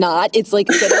us. Not, it's not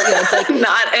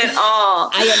at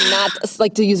all. I am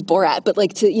not to use Borat, but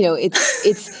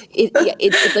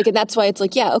and that's why it's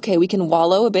okay, we can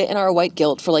wallow a bit in our white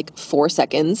guilt for 4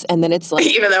 seconds. And then it's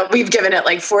even though we've given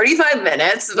it 45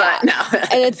 minutes, but no.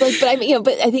 And it's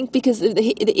but I think because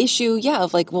the issue,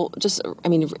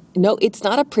 no, it's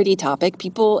not a pretty topic.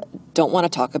 People don't want to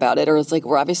talk about it, or it's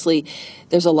we're obviously,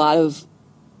 there's a lot of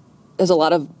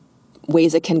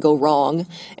ways it can go wrong.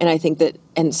 And I think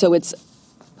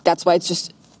that's why it's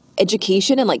just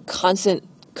education and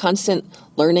constant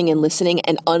learning and listening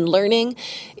and unlearning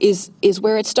is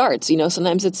where it starts.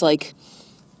 Sometimes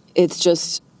it's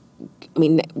just,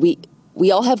 we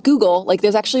all have Google.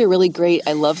 There's actually a really great,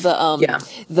 I love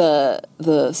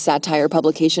the satire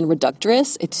publication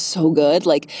Reductress. It's so good.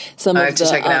 Some of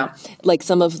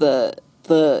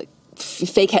the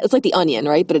fake, it's like The Onion,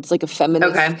 right? But it's a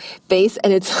feminist base,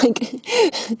 and it's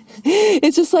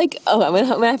it's just I'm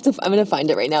gonna find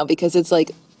it right now, because it's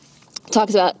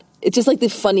talks about, it's just the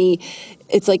funny,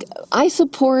 it's I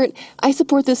support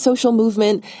this social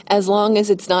movement as long as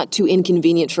it's not too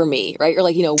inconvenient for me, right? Or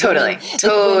totally.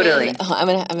 Women, I'm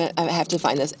gonna have to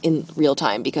find this in real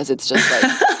time, because it's just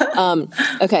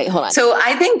okay, hold on. So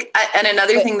I think, and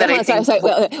another thing that I think,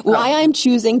 why I'm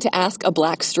choosing to ask a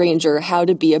black stranger how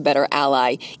to be a better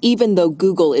ally, even though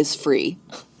Google is free.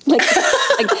 We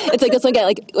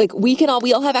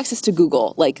all have access to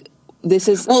Google. This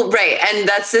is right. And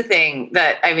that's the thing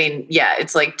that,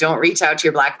 it's don't reach out to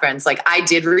your black friends. I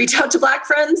did reach out to black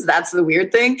friends. That's the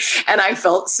weird thing. And I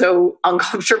felt so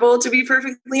uncomfortable, to be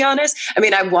perfectly honest.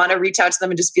 I want to reach out to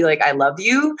them and just be I love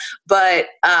you. But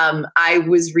I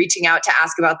was reaching out to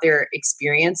ask about their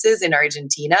experiences in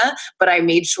Argentina, but I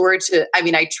made sure to,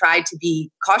 I tried to be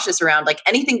cautious around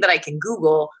anything that I can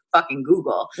Google, fucking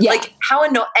Google. Yeah.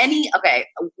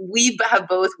 We have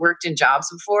both worked in jobs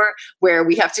before where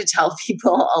we have to tell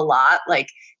people a lot,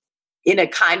 in a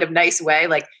kind of nice way,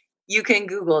 you can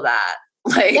Google that.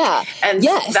 And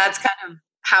that's kind of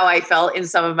how I felt in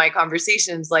some of my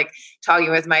conversations,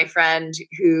 talking with my friend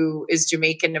who is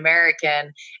Jamaican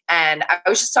American. And I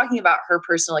was just talking about her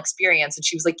personal experience. And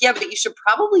she was yeah, but you should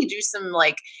probably do some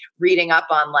reading up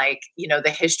on the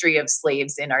history of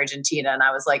slaves in Argentina. And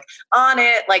I was on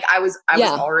it. I was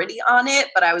already on it,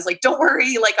 but I was don't worry.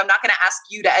 I'm not going to ask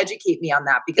you to educate me on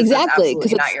that, because that's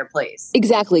absolutely not your place.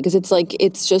 Exactly. Because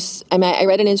it's just, I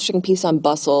read an interesting piece on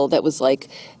Bustle that was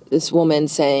this woman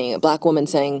saying, a black woman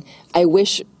saying, I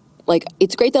wish like,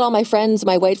 it's great that all my friends,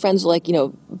 my white friends, are like,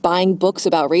 buying books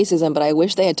about racism, but I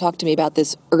wish they had talked to me about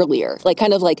this earlier. Like,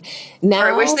 kind of like now. Or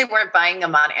I wish they weren't buying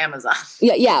them on Amazon.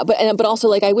 Yeah, but also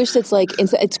like I wish it's like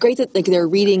it's great that like they're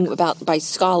reading about by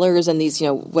scholars and these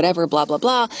whatever blah blah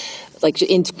blah, like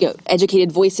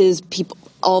educated voices, people,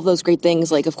 all of those great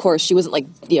things. Like, of course, she wasn't like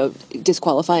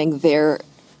disqualifying their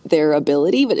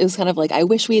ability, but it was kind of like I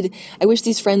wish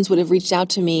these friends would have reached out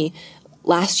to me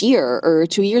last year or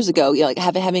 2 years ago, like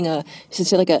having an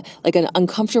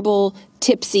uncomfortable,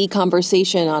 tipsy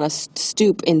conversation on a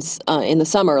stoop in the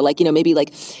summer. Like, maybe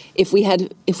like if we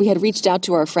had reached out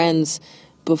to our friends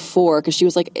before, because she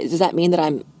was like, does that mean that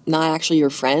I'm not actually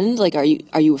your friend? Like, are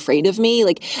you afraid of me?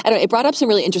 Like, I don't know. It brought up some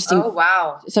really interesting,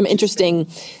 some interesting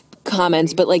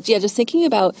comments, but like, yeah, just thinking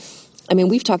about, I mean,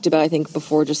 we've talked about, I think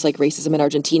before, just like racism in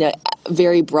Argentina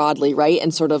very broadly, right?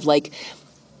 And sort of like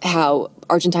how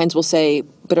Argentines will say,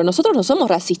 pero nosotros no somos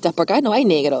racistas porque no hay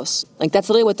negros. Like, that's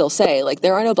literally what they'll say. Like,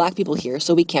 there are no black people here,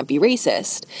 so we can't be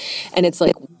racist. And it's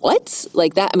like, what?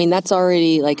 Like that, I mean, that's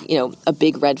already like, a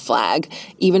big red flag,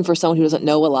 even for someone who doesn't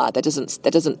know a lot, that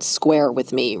doesn't square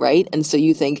with me, right? And so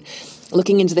you think,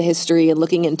 looking into the history and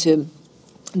looking into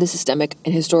the systemic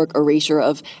and historic erasure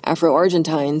of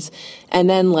Afro-Argentines, and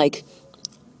then we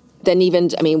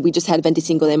just had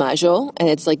 25 de Mayo, and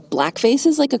it's like blackface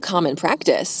is like a common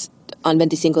practice on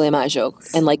 25 de Mayo.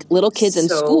 And like little kids in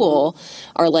school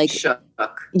are like, shook.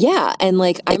 Yeah. And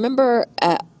like, I remember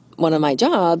at one of my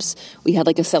jobs, we had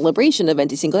like a celebration of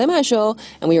 25 de Mayo,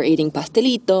 and we were eating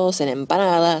pastelitos and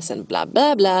empanadas and blah,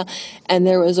 blah, blah. And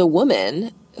there was a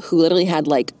woman who literally had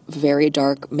like very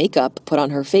dark makeup put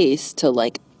on her face to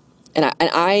like, and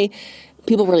I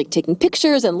people were like taking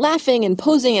pictures and laughing and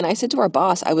posing. And I said to our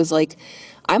boss, I was like,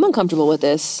 I'm uncomfortable with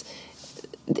this.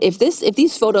 If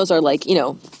these photos are like,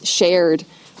 shared,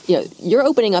 you're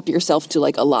opening up yourself to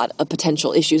like a lot of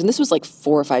potential issues. And this was like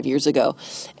 4 or 5 years ago.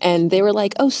 And they were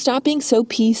like, oh, stop being so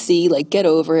PC, like get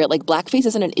over it. Like blackface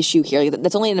isn't an issue here.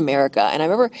 That's only in America. And I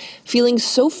remember feeling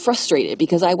so frustrated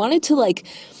because I wanted to like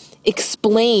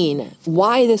explain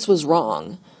why this was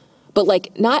wrong, but like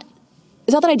it's not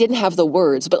that I didn't have the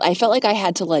words, but I felt like I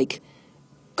had to like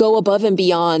go above and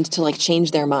beyond to like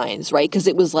change their minds, right? Because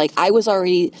it was like I was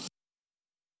already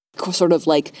sort of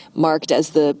like marked as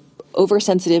the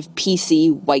oversensitive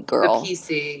PC white girl. The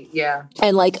PC, yeah.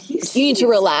 And like, PC. You need to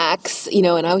relax,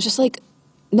 and I was just like,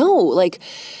 no, like,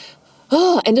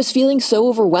 and just feeling so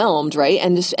overwhelmed, right?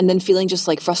 And then feeling just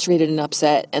like frustrated and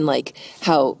upset, and like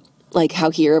how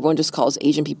here everyone just calls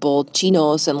Asian people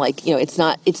chinos, and like, it's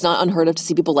not unheard of to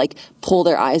see people like pull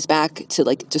their eyes back to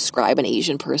like describe an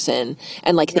Asian person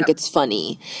and like think it's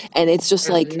funny. And it's just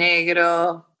like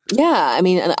negro. Yeah, I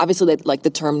mean, and obviously like the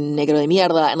term negro de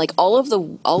mierda, and like all of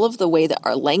the way that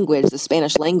our language, the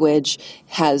Spanish language,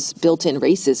 has built-in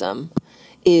racism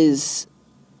is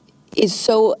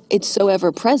so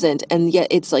ever present, and yet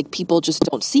it's like people just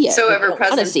don't see it. So ever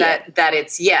present that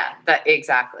it's that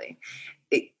exactly.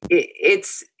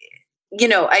 It's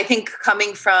I think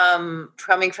coming from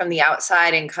the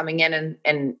outside and coming in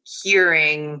and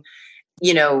hearing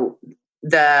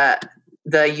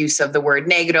the use of the word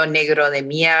negro de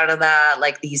mierda,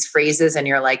 like these phrases, and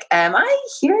you're like, am I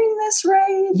hearing this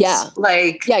right? Yeah,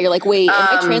 like you're like, wait,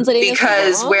 am I translating this wrong?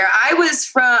 Because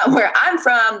where I'm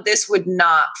from, this would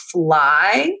not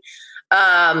fly.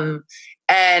 And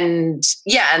then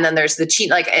there's the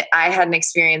cheat. Like I had an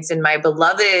experience in my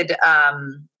beloved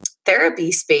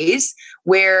therapy space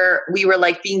where we were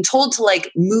like being told to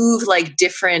like move like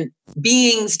different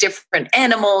beings, different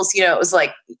animals. It was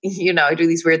like, I do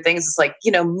these weird things. It's like,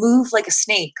 move like a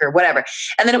snake or whatever.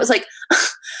 And then it was like,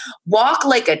 walk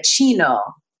like a chino.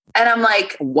 And I'm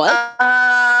like, what?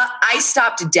 I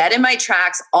stopped dead in my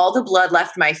tracks. All the blood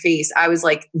left my face. I was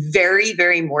like very,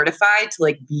 very mortified to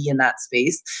like be in that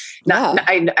space.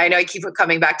 I know I keep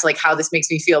coming back to like how this makes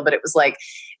me feel, but it was like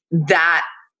that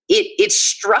it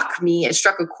struck me. It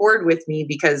struck a chord with me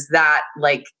because that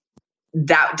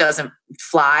doesn't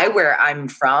fly where I'm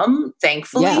from,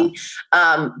 thankfully.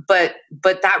 Yeah. But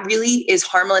that really is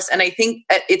harmless. And I think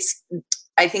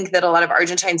that a lot of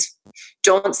Argentines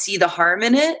don't see the harm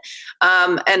in it.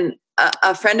 And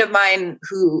a friend of mine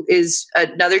who is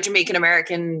another Jamaican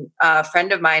American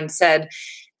friend of mine said,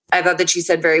 I thought that she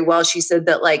said very well. She said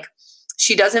that like,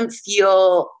 she doesn't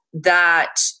feel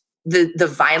that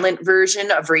the violent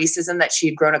version of racism that she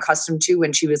had grown accustomed to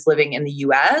when she was living in the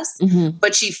US,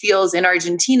 but she feels in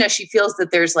Argentina, she feels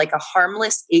that there's like a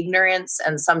harmless ignorance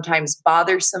and sometimes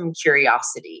bothersome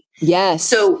curiosity. Yes.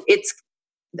 So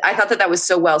I thought that was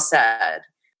so well said.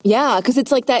 Yeah, because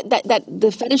it's like that the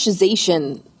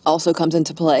fetishization also comes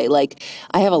into play. Like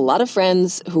I have a lot of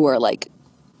friends who are like,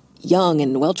 young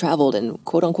and well-traveled and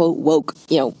quote unquote woke,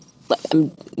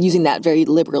 I'm using that very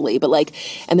liberally, but like,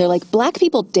 and they're like, black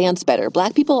people dance better.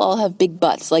 Black people all have big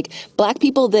butts. Like, black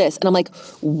people this. And I'm like,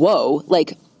 whoa,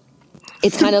 like,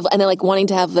 it's kind of, and they're like wanting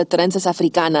to have the trenzas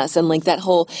africanas and like that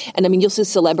whole, and I mean, you'll see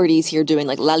celebrities here doing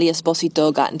like Lali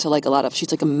Esposito got into like a lot of,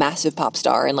 she's like a massive pop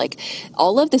star, and like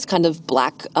all of this kind of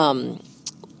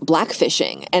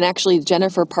blackfishing. And actually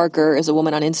Jennifer Parker is a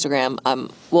woman on Instagram.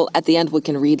 Well, at the end we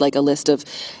can read like a list of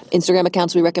Instagram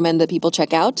accounts we recommend that people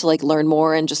check out to like learn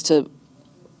more and just to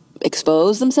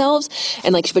expose themselves.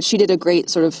 And like, but she did a great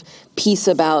sort of piece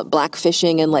about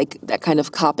blackfishing and like that kind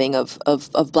of copying of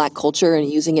black culture and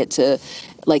using it to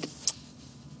like,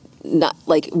 not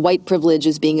like white privilege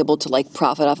is being able to like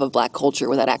profit off of black culture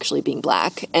without actually being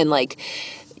black. And like,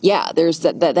 yeah, there's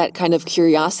that kind of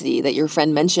curiosity that your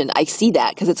friend mentioned. I see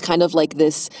that because it's kind of like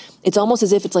this, it's almost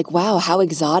as if it's like, wow, how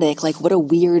exotic, like what a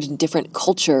weird and different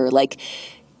culture, like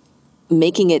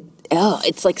making it,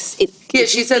 it's like, yeah,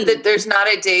 she said that there's not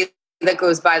a day that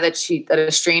goes by that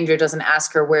a stranger doesn't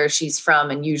ask her where she's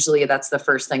from, and usually that's the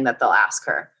first thing that they'll ask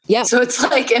her. Yeah. So it's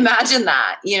like, imagine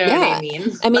that, you know what I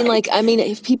mean? I mean,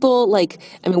 if people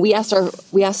we asked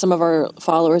some of our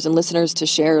followers and listeners to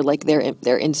share like their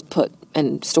input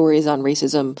and stories on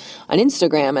racism on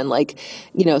Instagram, and like,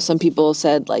 some people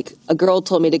said like, a girl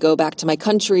told me to go back to my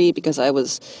country because I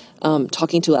was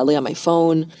talking to Ali on my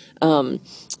phone.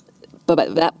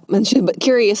 But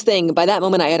curious thing, by that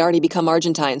moment I had already become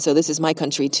Argentine, so this is my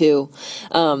country too.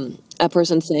 A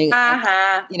person saying,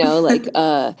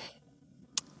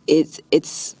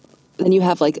 it's. Then you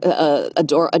have like a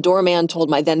doorman told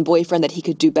my then boyfriend that he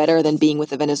could do better than being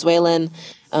with a Venezuelan,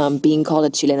 being called a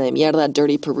chilena de mierda,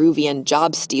 dirty Peruvian,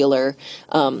 job stealer,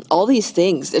 all these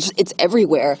things. It's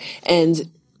everywhere, and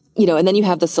and then you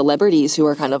have the celebrities who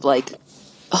are kind of like,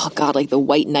 oh God, like the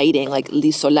white knighting, like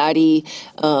Liz Solari.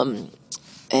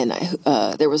 And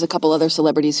there was a couple other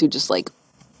celebrities who just like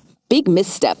big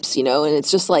missteps, and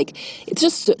it's just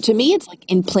to me, it's like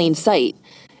in plain sight,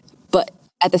 but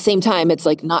at the same time, it's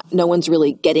like no one's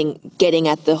really getting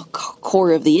at the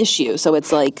core of the issue. So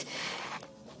it's like,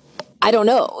 I don't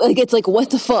know, like, it's like, what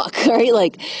the fuck, right?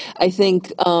 Like, I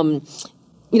think, I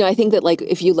think that like,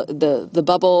 if you look, the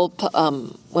Bubble,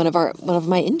 one of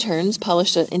my interns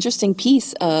published an interesting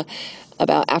piece,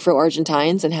 about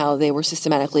Afro-Argentines and how they were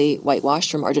systematically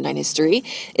whitewashed from Argentine history.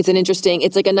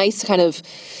 It's like a nice kind of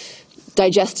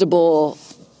digestible,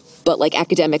 but like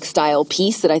academic style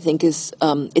piece that I think is,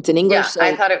 it's in English. Yeah, so,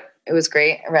 I thought it was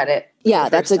great. I read it. Yeah, I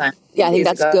think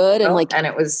that's good. And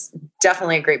it was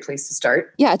definitely a great place to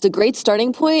start. Yeah, it's a great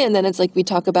starting point. And then it's like, we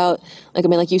talk about, like, I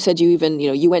mean, like you said, you even,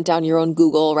 you went down your own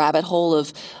Google rabbit hole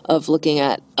of looking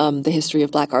at the history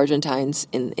of Black Argentines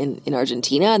in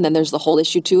Argentina. And then there's the whole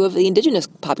issue too of the indigenous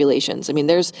populations. I mean,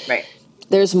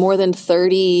 there's more than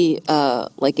 30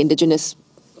 like indigenous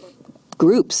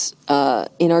groups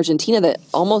in Argentina that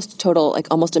almost total like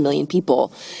almost 1 million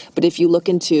people. But if you look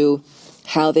into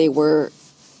how they were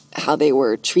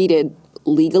treated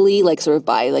legally, like sort of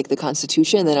by like the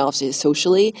Constitution, and then obviously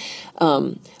socially,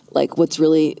 like what's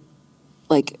really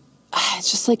like,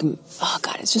 it's just like, oh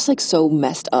God, it's just like so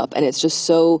messed up. And it's just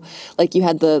so like, you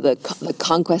had the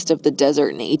conquest of the desert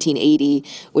in 1880,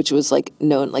 which was like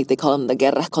known, like they call them the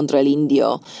Guerra contra el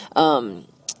Indio.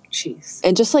 Jeez.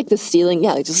 And just like the stealing,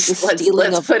 yeah, like just the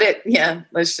stealing let's put it, yeah,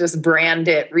 let's just brand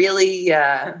it really,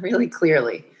 really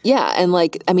clearly. Yeah, and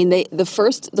like, I mean, the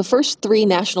first 3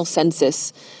 national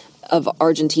census of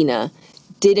Argentina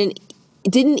didn't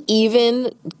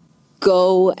even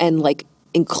go and like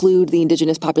include the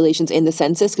indigenous populations in the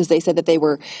census because they said that they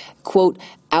were, quote,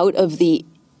 out of the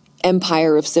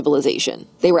empire of civilization.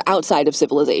 They were outside of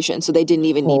civilization, so they didn't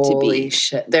even need to be. Holy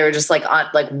shit! They were just like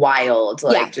wild.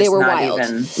 Like, yeah, just they were not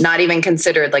wild. Not even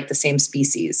considered like the same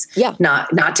species. Yeah,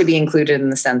 not to be included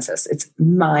in the census. It's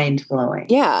mind blowing.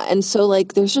 Yeah, and so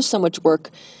like, there's just so much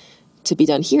work to be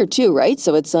done here too, right?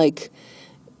 So it's like,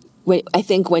 I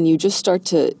think when you just start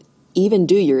to even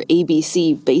do your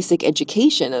ABC basic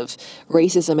education of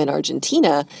racism in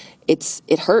Argentina, it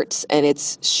hurts and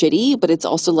it's shitty, but it's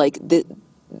also like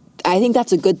I think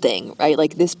that's a good thing, right?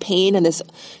 Like, this pain and this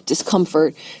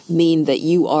discomfort mean that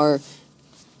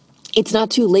it's not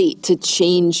too late to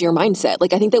change your mindset.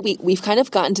 Like, I think that we've kind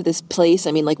of gotten to this place.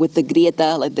 I mean, like with the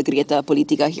grieta, like the grieta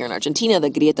política here in Argentina,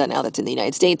 the grieta now that's in the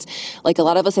United States, like a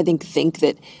lot of us, I think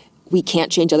that we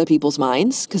can't change other people's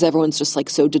minds because everyone's just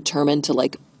like so determined to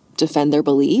like defend their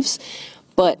beliefs.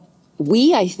 But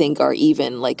we, I think, are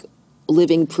even like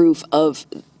living proof of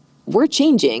we're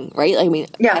changing, right? I mean,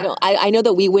 Yeah. I know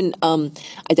that we wouldn't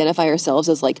identify ourselves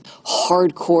as like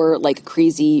hardcore, like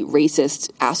crazy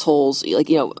racist assholes, like,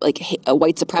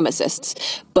 white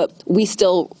supremacists, but we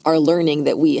still are learning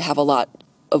that we have a lot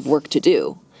of work to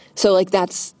do. So like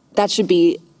that should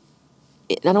be,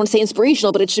 I don't want to say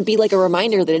inspirational, but it should be like a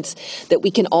reminder that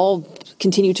we can all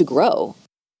continue to grow.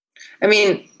 I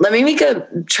mean, let me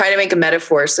try to make a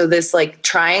metaphor. So this like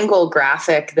triangle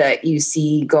graphic that you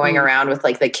see going around with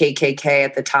like the KKK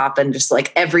at the top and just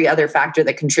like every other factor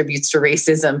that contributes to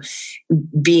racism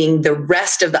being the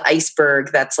rest of the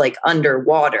iceberg that's like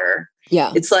underwater.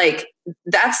 Yeah. It's like,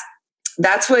 that's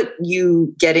what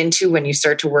you get into when you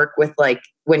start to work with like,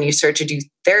 when you start to do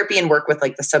therapy and work with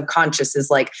like the subconscious is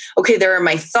like, okay, there are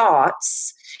my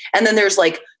thoughts. And then there's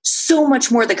like so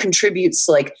much more that contributes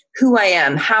to like who I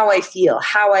am, how I feel,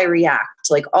 how I react,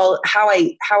 like how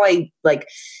I like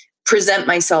present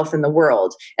myself in the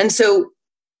world. And so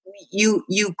you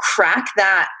crack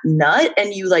that nut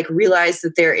and you like realize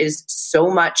that there is so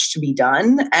much to be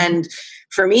done. And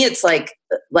for me, it's like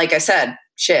I said,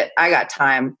 shit, I got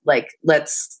time. Like,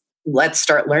 let's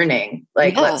start learning.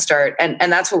 Like, let's start.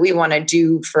 And that's what we want to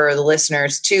do for the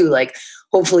listeners too. Like,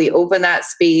 hopefully open that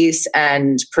space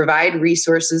and provide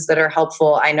resources that are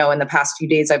helpful. I know in the past few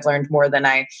days, I've learned more than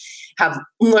I have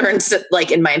learned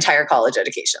like in my entire college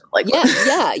education. Like,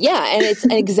 yeah. And it's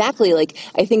exactly like,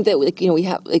 I think that, like, we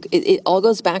have, like, it all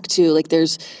goes back to like,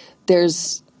 there's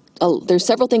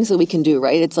several things that we can do,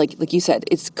 right? It's like you said,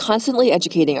 it's constantly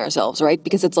educating ourselves, right?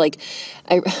 Because it's like,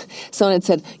 someone had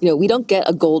said, we don't get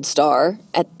a gold star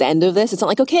at the end of this. It's not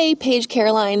like, okay, Paige,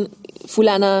 Caroline,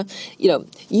 Fulana,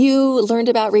 you learned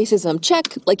about racism.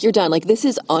 Check, like you're done. Like this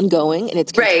is ongoing and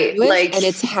it's continuous, right, like, and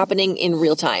it's happening in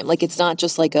real time. Like it's not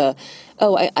just like I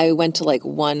went to like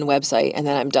one website and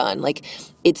then I'm done. Like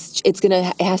it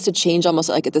has to change almost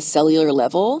like at the cellular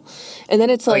level. And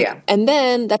then it's like, and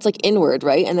then that's like inward,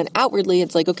 right? And then outwardly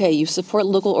it's like, okay, you support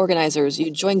local organizers, you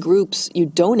join groups, you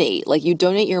donate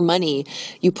your money,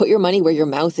 you put your money where your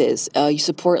mouth is. You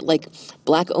support like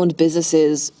Black owned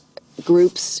businesses,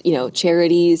 groups,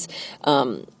 charities,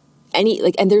 and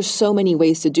there's so many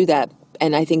ways to do that.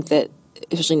 And I think that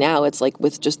especially now it's like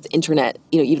with just the internet,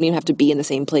 you don't even have to be in the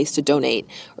same place to donate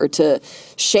or to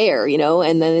share,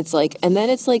 and then it's like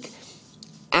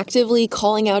actively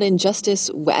calling out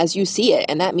injustice as you see it.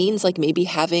 And that means like maybe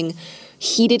having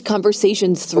heated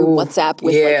conversations through WhatsApp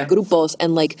with like grupos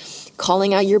and like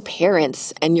calling out your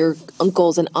parents and your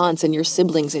uncles and aunts and your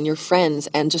siblings and your friends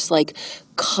and just like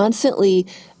constantly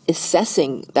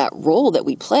assessing that role that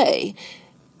we play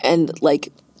and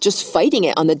like just fighting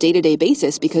it on the day-to-day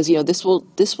basis because, this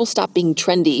will stop being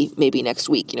trendy maybe next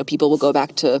week. People will go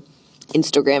back to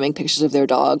Instagramming pictures of their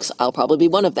dogs. I'll probably be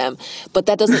one of them. But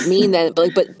that doesn't mean that,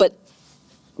 but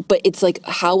it's like,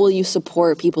 how will you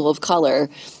support people of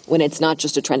color when it's not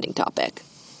just a trending topic?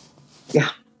 Yeah,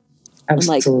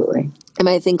 absolutely. And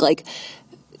I think like,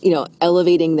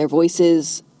 elevating their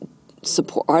voices,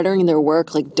 honoring their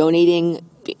work, like donating,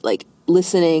 like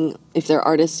listening if they're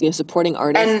artists, supporting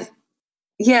artists. And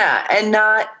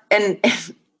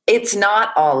it's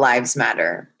not all lives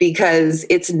matter because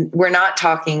we're not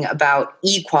talking about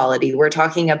equality. We're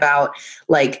talking about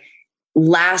like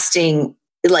lasting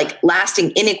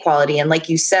inequality. And like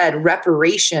you said,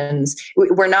 reparations,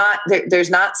 we're not,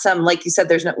 there's not some, like you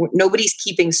said, nobody's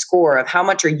keeping score of how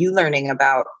much are you learning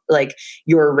about like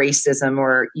your racism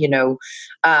or,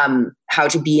 how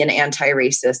to be an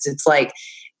anti-racist. It's like,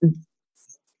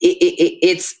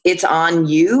 it's on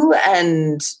you.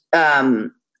 And,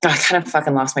 I kind of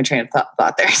fucking lost my train of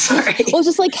thought there. Sorry. Well, it's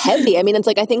just like heavy. I mean, it's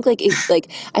like, I think like, it's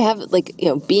like, I have like,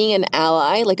 being an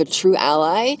ally, like a true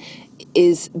ally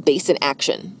is based in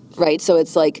action, right? So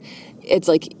it's like,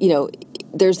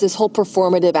 there's this whole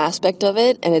performative aspect of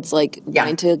it. And it's like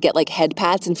wanting to get like head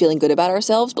pats and feeling good about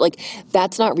ourselves. But like,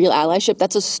 that's not real allyship.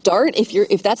 That's a start.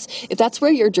 If that's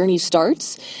where your journey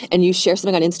starts and you share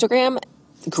something on Instagram,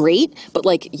 great. But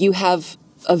like you have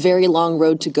a very long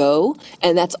road to go,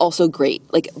 and that's also great.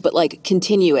 Like, but like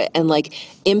continue it and like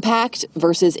impact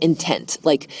versus intent.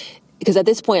 Like, because at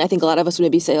this point, I think a lot of us would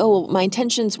maybe say, "Oh, well, my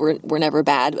intentions were never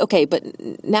bad." Okay, but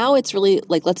now it's really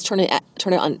like let's turn it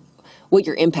on what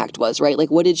your impact was, right?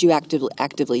 Like, what did you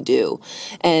actively do?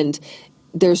 And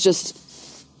there's just,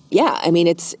 I mean,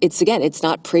 it's again, it's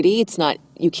not pretty. It's not,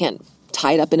 you can't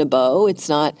tie it up in a bow. It's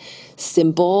not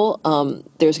simple.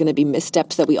 There's going to be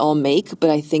missteps that we all make, but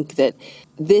I think that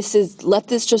let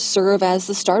this just serve as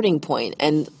the starting point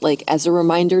and like as a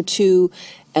reminder to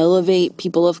elevate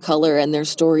people of color and their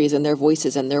stories and their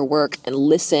voices and their work and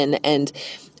listen and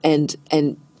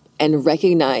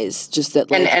recognize just that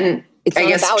like, and it's I not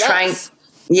guess about trying us.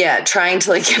 yeah, trying to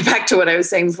like get back to what I was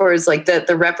saying before is like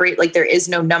the referee, like there is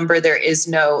no number, there is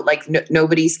no like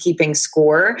nobody's keeping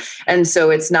score, and so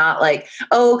it's not like,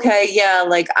 oh, okay, yeah,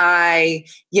 like I,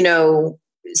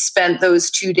 spent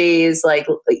those 2 days like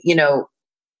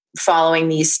following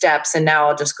these steps, and now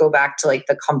I'll just go back to like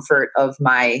the comfort of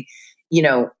my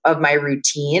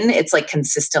routine. It's like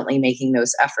consistently making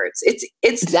those efforts. It's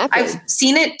Exactly. I've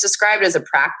seen it described as a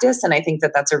practice, and I think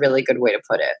that that's a really good way to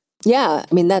put it. Yeah,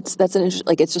 I mean that's an interesting,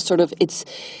 like it's just sort of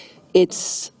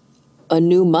it's a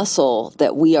new muscle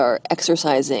that we are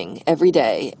exercising every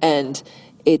day, and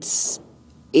it's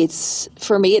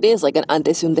for me it is like an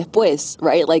antes y un después,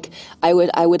 right? Like I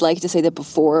would like to say that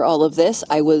before all of this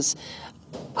I would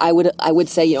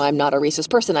say, I'm not a racist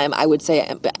person. I would say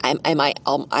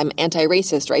I'm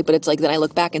anti-racist, right? But it's like then I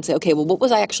look back and say, okay, well, what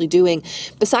was I actually doing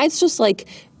besides just like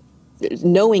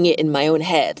knowing it in my own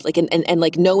head, like and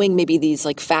like knowing maybe these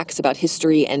like facts about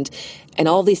history and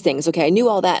all these things. Okay, I knew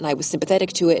all that and I was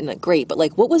sympathetic to it and great, but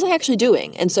like what was I actually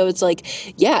doing? And so it's like,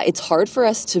 yeah, it's hard for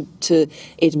us to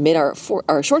admit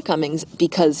our shortcomings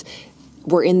because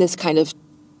we're in this kind of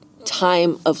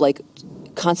time of like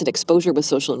constant exposure with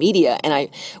social media.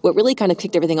 And what really kind of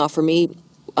kicked everything off for me,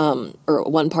 or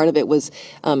one part of it was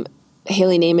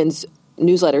Haley Naiman's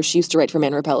newsletter. She used to write for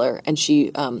Man Repeller, and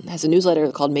she has a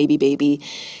newsletter called Maybe Baby.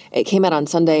 It came out on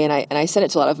Sunday, and I sent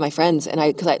it to a lot of my friends, and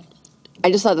because I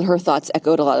just thought that her thoughts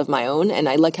echoed a lot of my own, and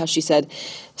I like how she said,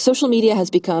 social media has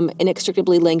become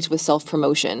inextricably linked with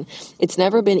self-promotion. It's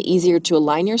never been easier to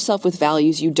align yourself with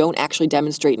values you don't actually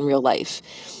demonstrate in real life.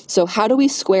 So how do we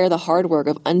square the hard work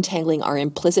of untangling our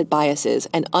implicit biases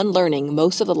and unlearning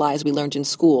most of the lies we learned in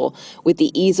school with the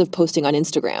ease of posting on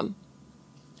Instagram?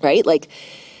 Right? Like,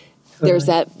 there's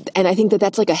that, and I think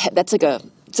that's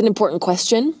it's an important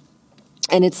question.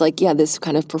 And it's like, yeah, this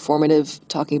kind of performative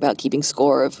talking about keeping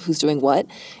score of who's doing what.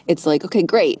 It's like, okay,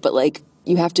 great, but like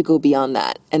you have to go beyond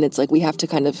that. And it's like we have to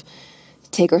kind of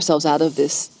take ourselves out of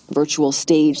this virtual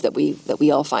stage that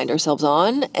we all find ourselves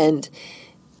on and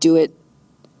do it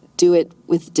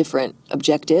with different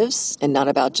objectives and not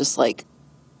about just like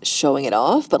showing it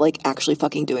off, but like actually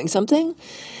fucking doing something.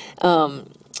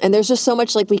 And there's just so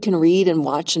much like we can read and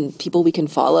watch and people we can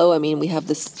follow. I mean, we have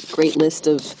this great list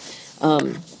of,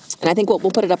 and I think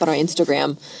we'll put it up on our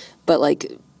Instagram, but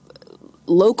like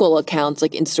local accounts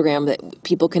like Instagram that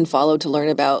people can follow to learn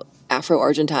about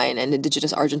Afro-Argentine and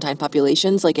indigenous Argentine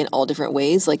populations, like in all different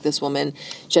ways. Like this woman,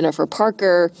 Jennifer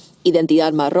Parker,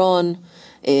 Identidad Marrón,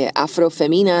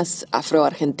 Afrofeminas,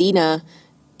 Afro-Argentina,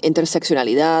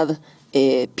 Interseccionalidad,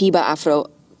 Piba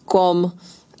Afro-Com,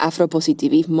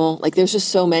 Afropositivismo. Like there's just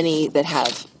so many that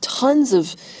have tons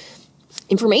of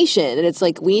information, and it's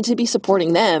like we need to be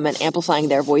supporting them and amplifying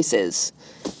their voices.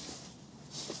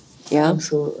 Yeah,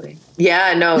 absolutely.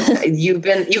 Yeah, no, you've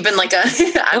been like a.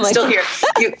 I'm still here.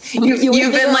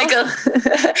 You've been like a.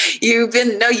 You've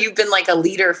been like a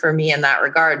leader for me in that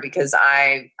regard because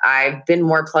I've been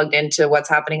more plugged into what's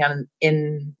happening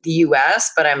in the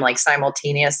U.S., but I'm like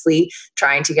simultaneously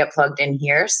trying to get plugged in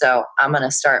here. So I'm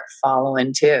gonna start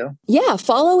following too. Yeah,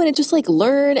 follow and just like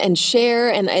learn and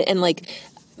share and like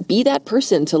be that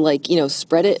person to like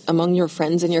spread it among your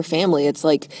friends and your family. It's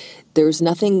like there's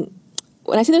nothing.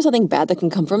 When I say there's nothing bad that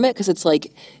can come from it, because it's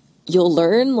like you'll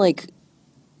learn, like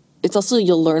it's also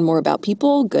you'll learn more about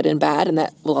people, good and bad, and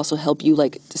that will also help you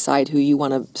like decide who you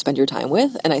want to spend your time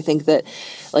with. And I think that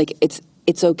like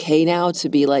it's okay now to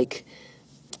be like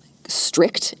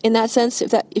strict in that sense.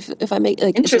 If I make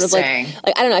like interesting, sort of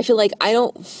like I don't know. I feel like I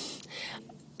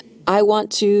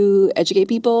want to educate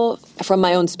people from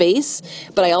my own space,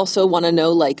 but I also want to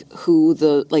know like who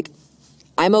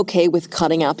I'm okay with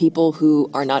cutting out people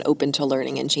who are not open to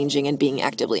learning and changing and being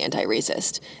actively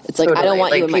anti-racist. It's like, totally. I don't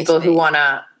want you in my people space. Who want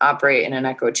to operate in an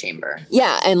echo chamber.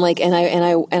 Yeah. And like, and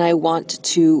I want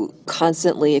to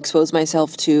constantly expose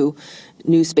myself to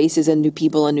new spaces and new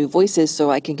people and new voices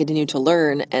so I can continue to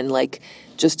learn and like,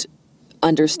 just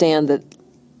understand that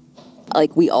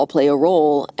like we all play a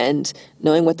role and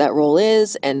knowing what that role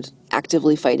is and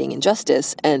actively fighting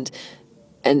injustice and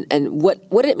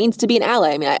what it means to be an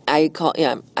ally. I mean,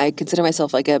 I consider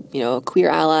myself like a queer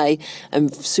ally. I'm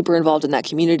super involved in that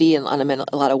community and in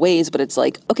a lot of ways. But it's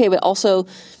like, okay, but also,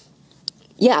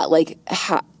 yeah, like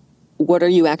what are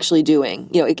you actually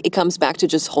doing? It comes back to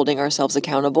just holding ourselves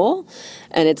accountable,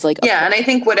 and it's like yeah. And I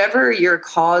think whatever your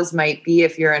cause might be,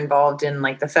 if you're involved in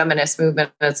like the feminist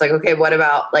movement, it's like, okay, what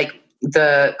about like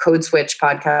the Code Switch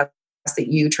podcast that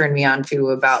you turned me on to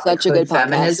about such a good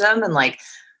feminism and like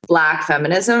Black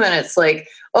feminism, and it's like,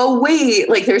 oh wait,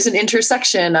 like there's an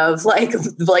intersection of like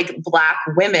Black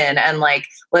women, and like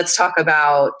let's talk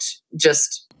about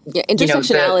just Yeah,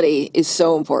 intersectionality is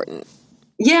so important.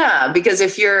 Yeah, because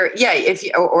if you're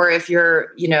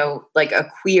like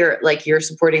a queer, like you're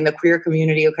supporting the queer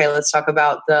community, okay, let's talk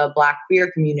about the Black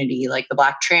queer community, like the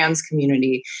Black trans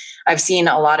community. I've seen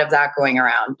a lot of that going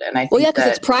around, and I think because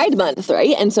it's Pride Month,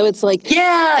 right? And so it's like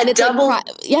and it's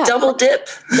double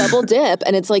dip,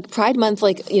 and it's like Pride Month,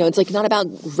 like it's like not about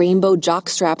rainbow jock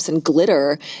straps and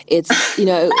glitter. It's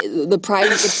the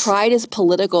Pride is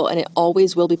political, and it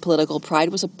always will be political. Pride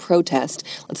was a protest.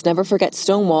 Let's never forget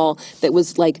Stonewall, that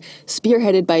was like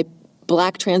spearheaded by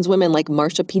Black trans women like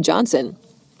Marsha P. Johnson.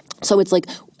 So it's like,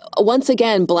 once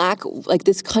again, Black, like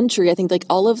this country, I think like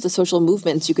all of the social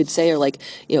movements you could say are like,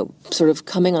 sort of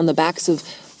coming on the backs of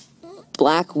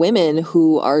Black women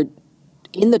who are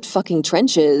in the fucking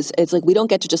trenches. It's like, we don't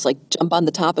get to just like jump on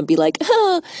the top and be like,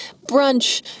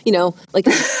 brunch, like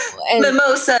and,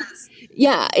 mimosas.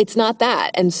 Yeah, it's not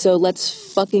that. And so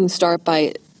let's fucking start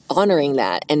by honoring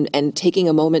that and taking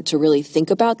a moment to really think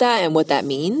about that and what that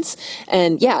means.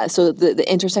 And yeah, so the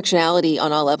intersectionality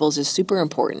on all levels is super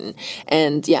important.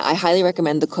 And yeah, I highly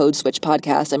recommend the Code Switch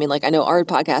podcast. I mean, like, I know our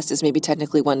podcast is maybe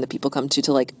technically one that people come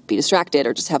to like be distracted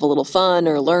or just have a little fun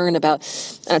or learn about,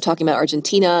 talking about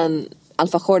Argentina and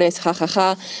alfajores, ha ha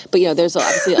ha. But there's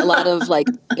obviously a lot of like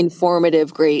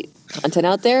informative, great content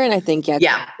out there, and I think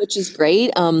which is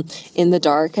great. In the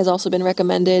Dark has also been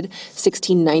recommended.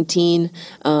 1619,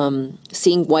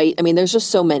 Seeing White. I mean, there's just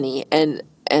so many, and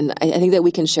I think that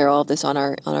we can share all of this on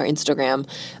our Instagram,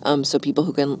 so people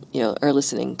who can are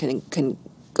listening can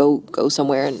go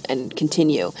somewhere and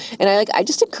continue. And I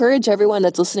just encourage everyone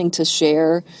that's listening to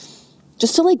share,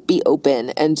 just to like be open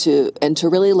and to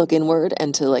really look inward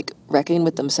and to like reckon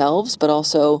with themselves, but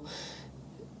also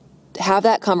have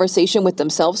that conversation with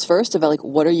themselves first about like,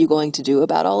 what are you going to do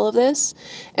about all of this?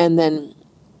 And then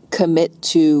commit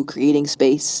to creating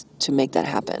space to make that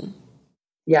happen.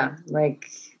 Yeah. Like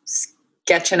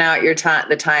sketching out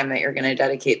the time that you're going to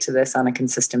dedicate to this on a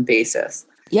consistent basis.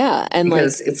 Yeah. And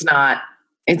because it's not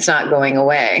going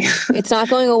away. It's not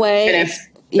going away. And if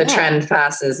the trend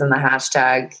passes and the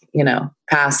hashtag,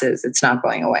 passes, it's not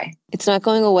going away. It's not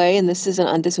going away. And this is an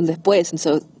antes un después. And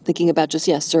so thinking about just,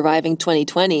 surviving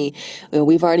 2020,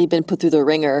 we've already been put through the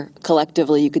ringer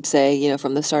collectively, you could say,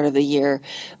 from the start of the year.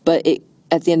 But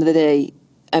at the end of the day,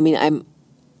 I mean,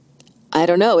 I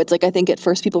don't know. It's like, I think at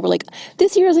first people were like,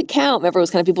 this year doesn't count. Remember, it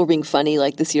was kind of people were being funny,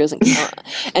 like, this year doesn't count.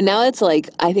 And now it's like,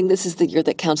 I think this is the year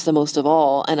that counts the most of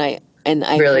all. And I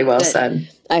really well said.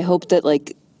 I hope that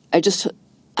like, I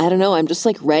don't know, I'm just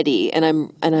like ready, and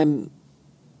I'm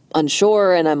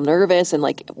unsure, and I'm nervous, and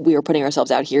like we are putting ourselves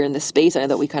out here in this space. I know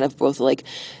that we kind of both like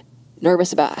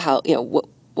nervous about how,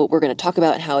 what we're going to talk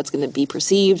about and how it's going to be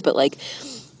perceived, but like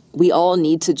we all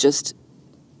need to just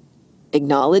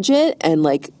acknowledge it. And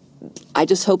like, I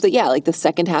just hope that, like the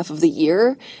second half of the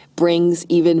year brings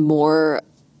even more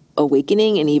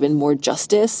awakening and even more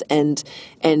justice and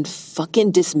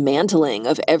fucking dismantling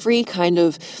of every kind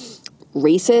of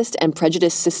racist and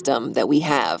prejudiced system that we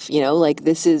have. Like,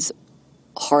 this is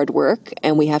hard work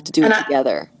and we have to do it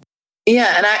together.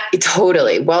 Yeah. And I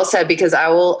totally well said, because I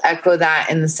will echo that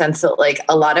in the sense that like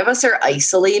a lot of us are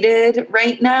isolated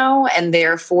right now, and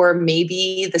therefore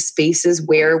maybe the spaces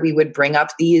where we would bring up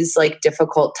these like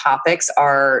difficult topics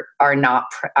are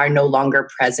no longer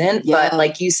present. Yeah. But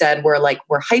like you said, we're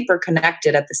hyper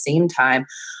connected at the same time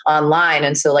online.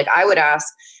 And so like I would ask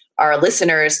our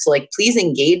listeners to like, please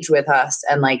engage with us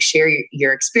and like share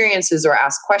your experiences or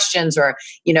ask questions, or,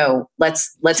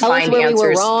 let's tell find us where answers. We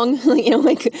were wrong.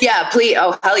 Yeah, please.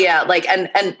 Oh, hell yeah. Like, and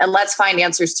let's find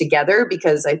answers together,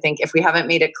 because I think if we haven't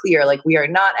made it clear, like we are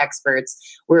not experts,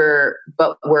 we're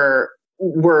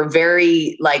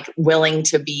very like willing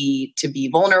to be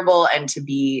vulnerable and to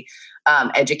be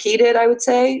educated, I would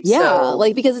say. Yeah, so,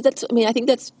 like, because I think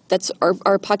that's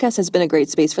our podcast has been a great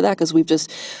space for that, because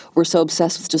we're so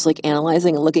obsessed with just like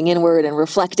analyzing and looking inward and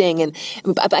reflecting, and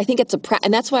I think it's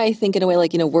and that's why I think in a way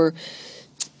like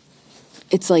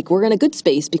it's like we're in a good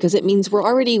space, because it means we're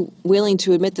already willing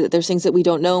to admit that there's things that we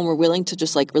don't know, and we're willing to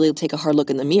just like really take a hard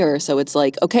look in the mirror. So it's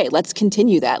like, okay, let's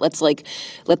continue that. Let's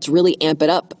really amp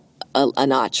it up a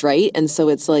notch, right? And so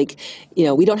it's like,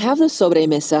 we don't have the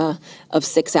sobremesa of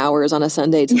 6 hours on a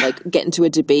Sunday to like get into a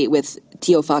debate with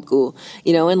Tio Facu,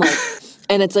 and like,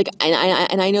 and it's like,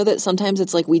 and I know that sometimes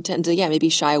it's like we tend to, maybe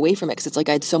shy away from it, because it's like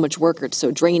I had so much work, or it's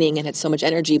so draining, and it's so much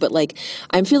energy. But like,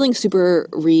 I'm feeling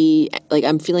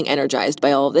I'm feeling energized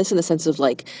by all of this, in the sense of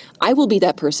like, I will be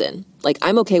that person. Like,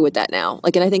 I'm okay with that now.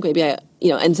 Like, and I think maybe in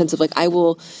the sense of like, I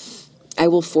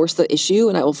will force the issue,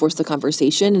 and I will force the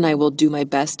conversation, and I will do my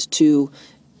best to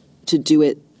do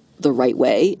it the right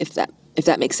way, if if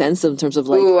that makes sense in terms of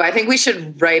like. Ooh, I think we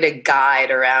should write a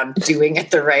guide around doing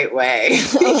it the right way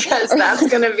because that's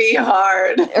going to be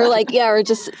hard. Or like, yeah, or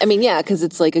just, I mean, yeah, because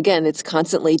it's like, again, it's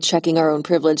constantly checking our own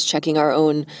privilege, checking our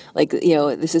own, like, you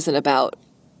know, this isn't about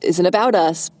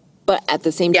us, but at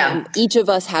the same time, each of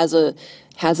us has a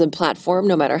platform,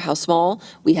 no matter how small.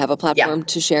 We have a platform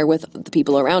to share with the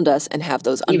people around us and have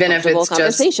those uncomfortable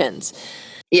conversations.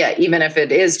 Even if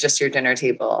it is just your dinner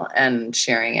table and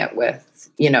sharing it with,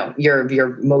 you know,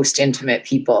 your most intimate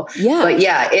people. Yeah. But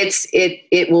yeah,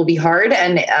 it will be hard.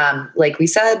 And like we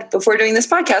said before doing this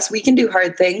podcast, we can do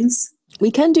hard things.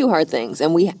 We can do hard things,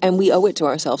 and we owe it to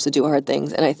ourselves to do hard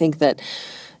things. And I think that,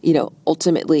 you know,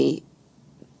 ultimately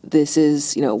this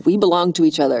is, you know, we belong to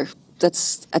each other.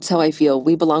 That's how I feel.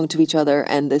 We belong to each other,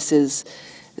 and this is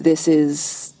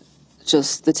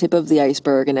just the tip of the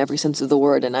iceberg in every sense of the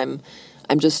word. And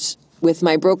I'm just, with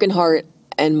my broken heart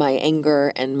and my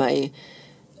anger and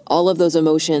all of those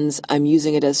emotions, I'm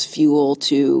using it as fuel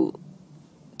to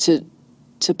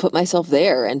put myself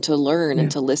there and to learn and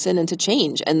to listen and to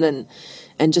change, and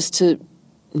just to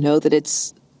know that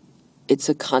it's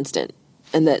a constant,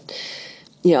 and that,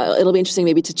 you know, it'll be interesting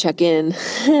maybe to check in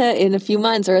a few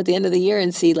months or at the end of the year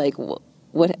and see like what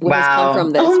has come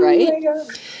from this, right? My God.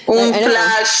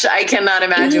 Flash. I cannot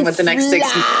imagine what the next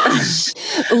 6 months.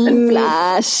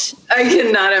 Flash. I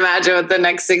cannot imagine what the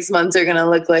next 6 months are going to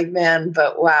look like, man.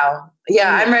 But wow.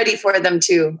 Yeah, I'm ready for them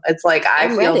too. It's like I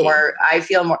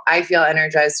feel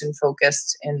energized and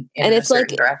focused in and it's like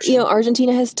direction. You know,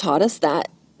 Argentina has taught us that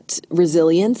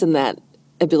resilience and that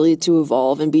ability to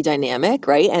evolve and be dynamic,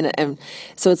 right? And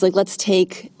so it's like let's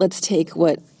take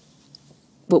what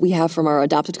we have from our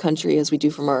adopted country as we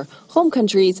do from our home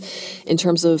countries in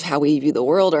terms of how we view the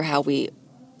world or how we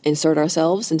insert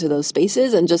ourselves into those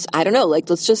spaces, and just, I don't know, like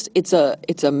let's just, it's a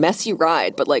messy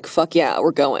ride, but like fuck yeah,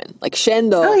 we're going. Like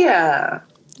Shendo. Oh yeah.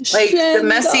 Like Shendo. The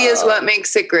messy is what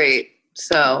makes it great.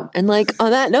 So, and like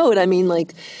on that note, I mean,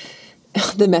 like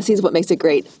the messy is what makes it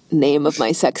great. Name of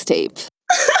my sex tape.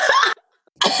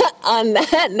 On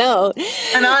that note.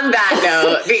 And on that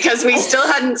note, because we still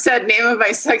hadn't said name of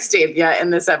my sex tape yet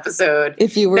in this episode.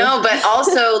 If you were. No, but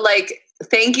also like,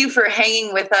 thank you for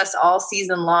hanging with us all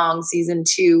season long. Season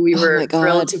 2, we were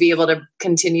thrilled to be able to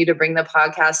continue to bring the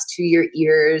podcast to your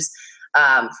ears,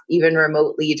 even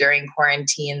remotely during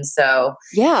quarantine. So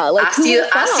yeah, like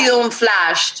ha sido un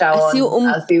flash, chabón.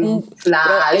 Ha sido un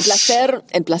flash.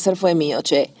 El placer fue mío,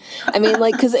 che. I mean,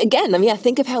 like, because again, I mean, I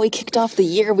think of how we kicked off the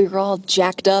year. We were all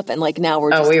jacked up, and like now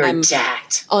I'm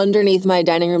jacked underneath my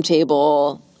dining room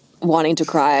table, wanting to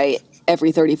cry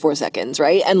every 34 seconds,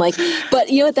 right? And like, but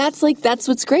you know, that's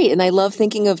what's great. And I love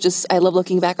I love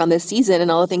looking back on this season and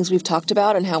all the things we've talked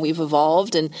about and how we've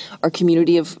evolved, and our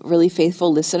community of really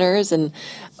faithful listeners and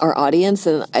our audience.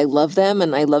 And I love them,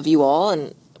 and I love you all.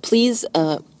 And please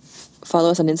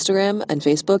follow us on Instagram and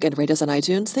Facebook and rate us on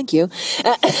iTunes. Thank you.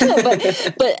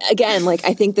 But again, like,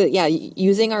 I think that, yeah,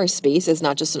 using our space as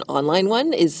not just an online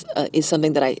one is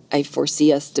something that I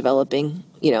foresee us developing,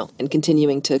 you know, and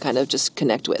continuing to kind of just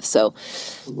connect with. So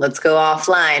let's go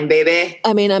offline, baby.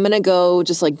 I mean, I'm going to go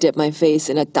just like dip my face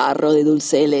in a tarro de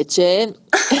dulce leche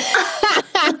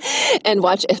and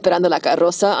watch Esperando la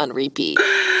Carroza on repeat.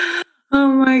 Oh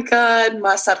my God,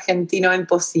 más argentino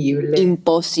imposible.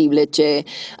 Imposible, che.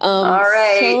 All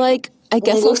right. So, like, I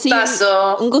guess we'll see.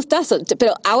 Un gustazo.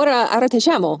 Pero ahora te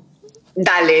llamo.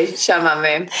 Dale,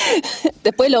 llámame.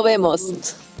 Después lo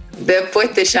vemos.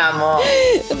 Después te llamo.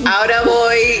 Ahora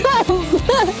voy.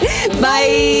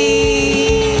 Bye.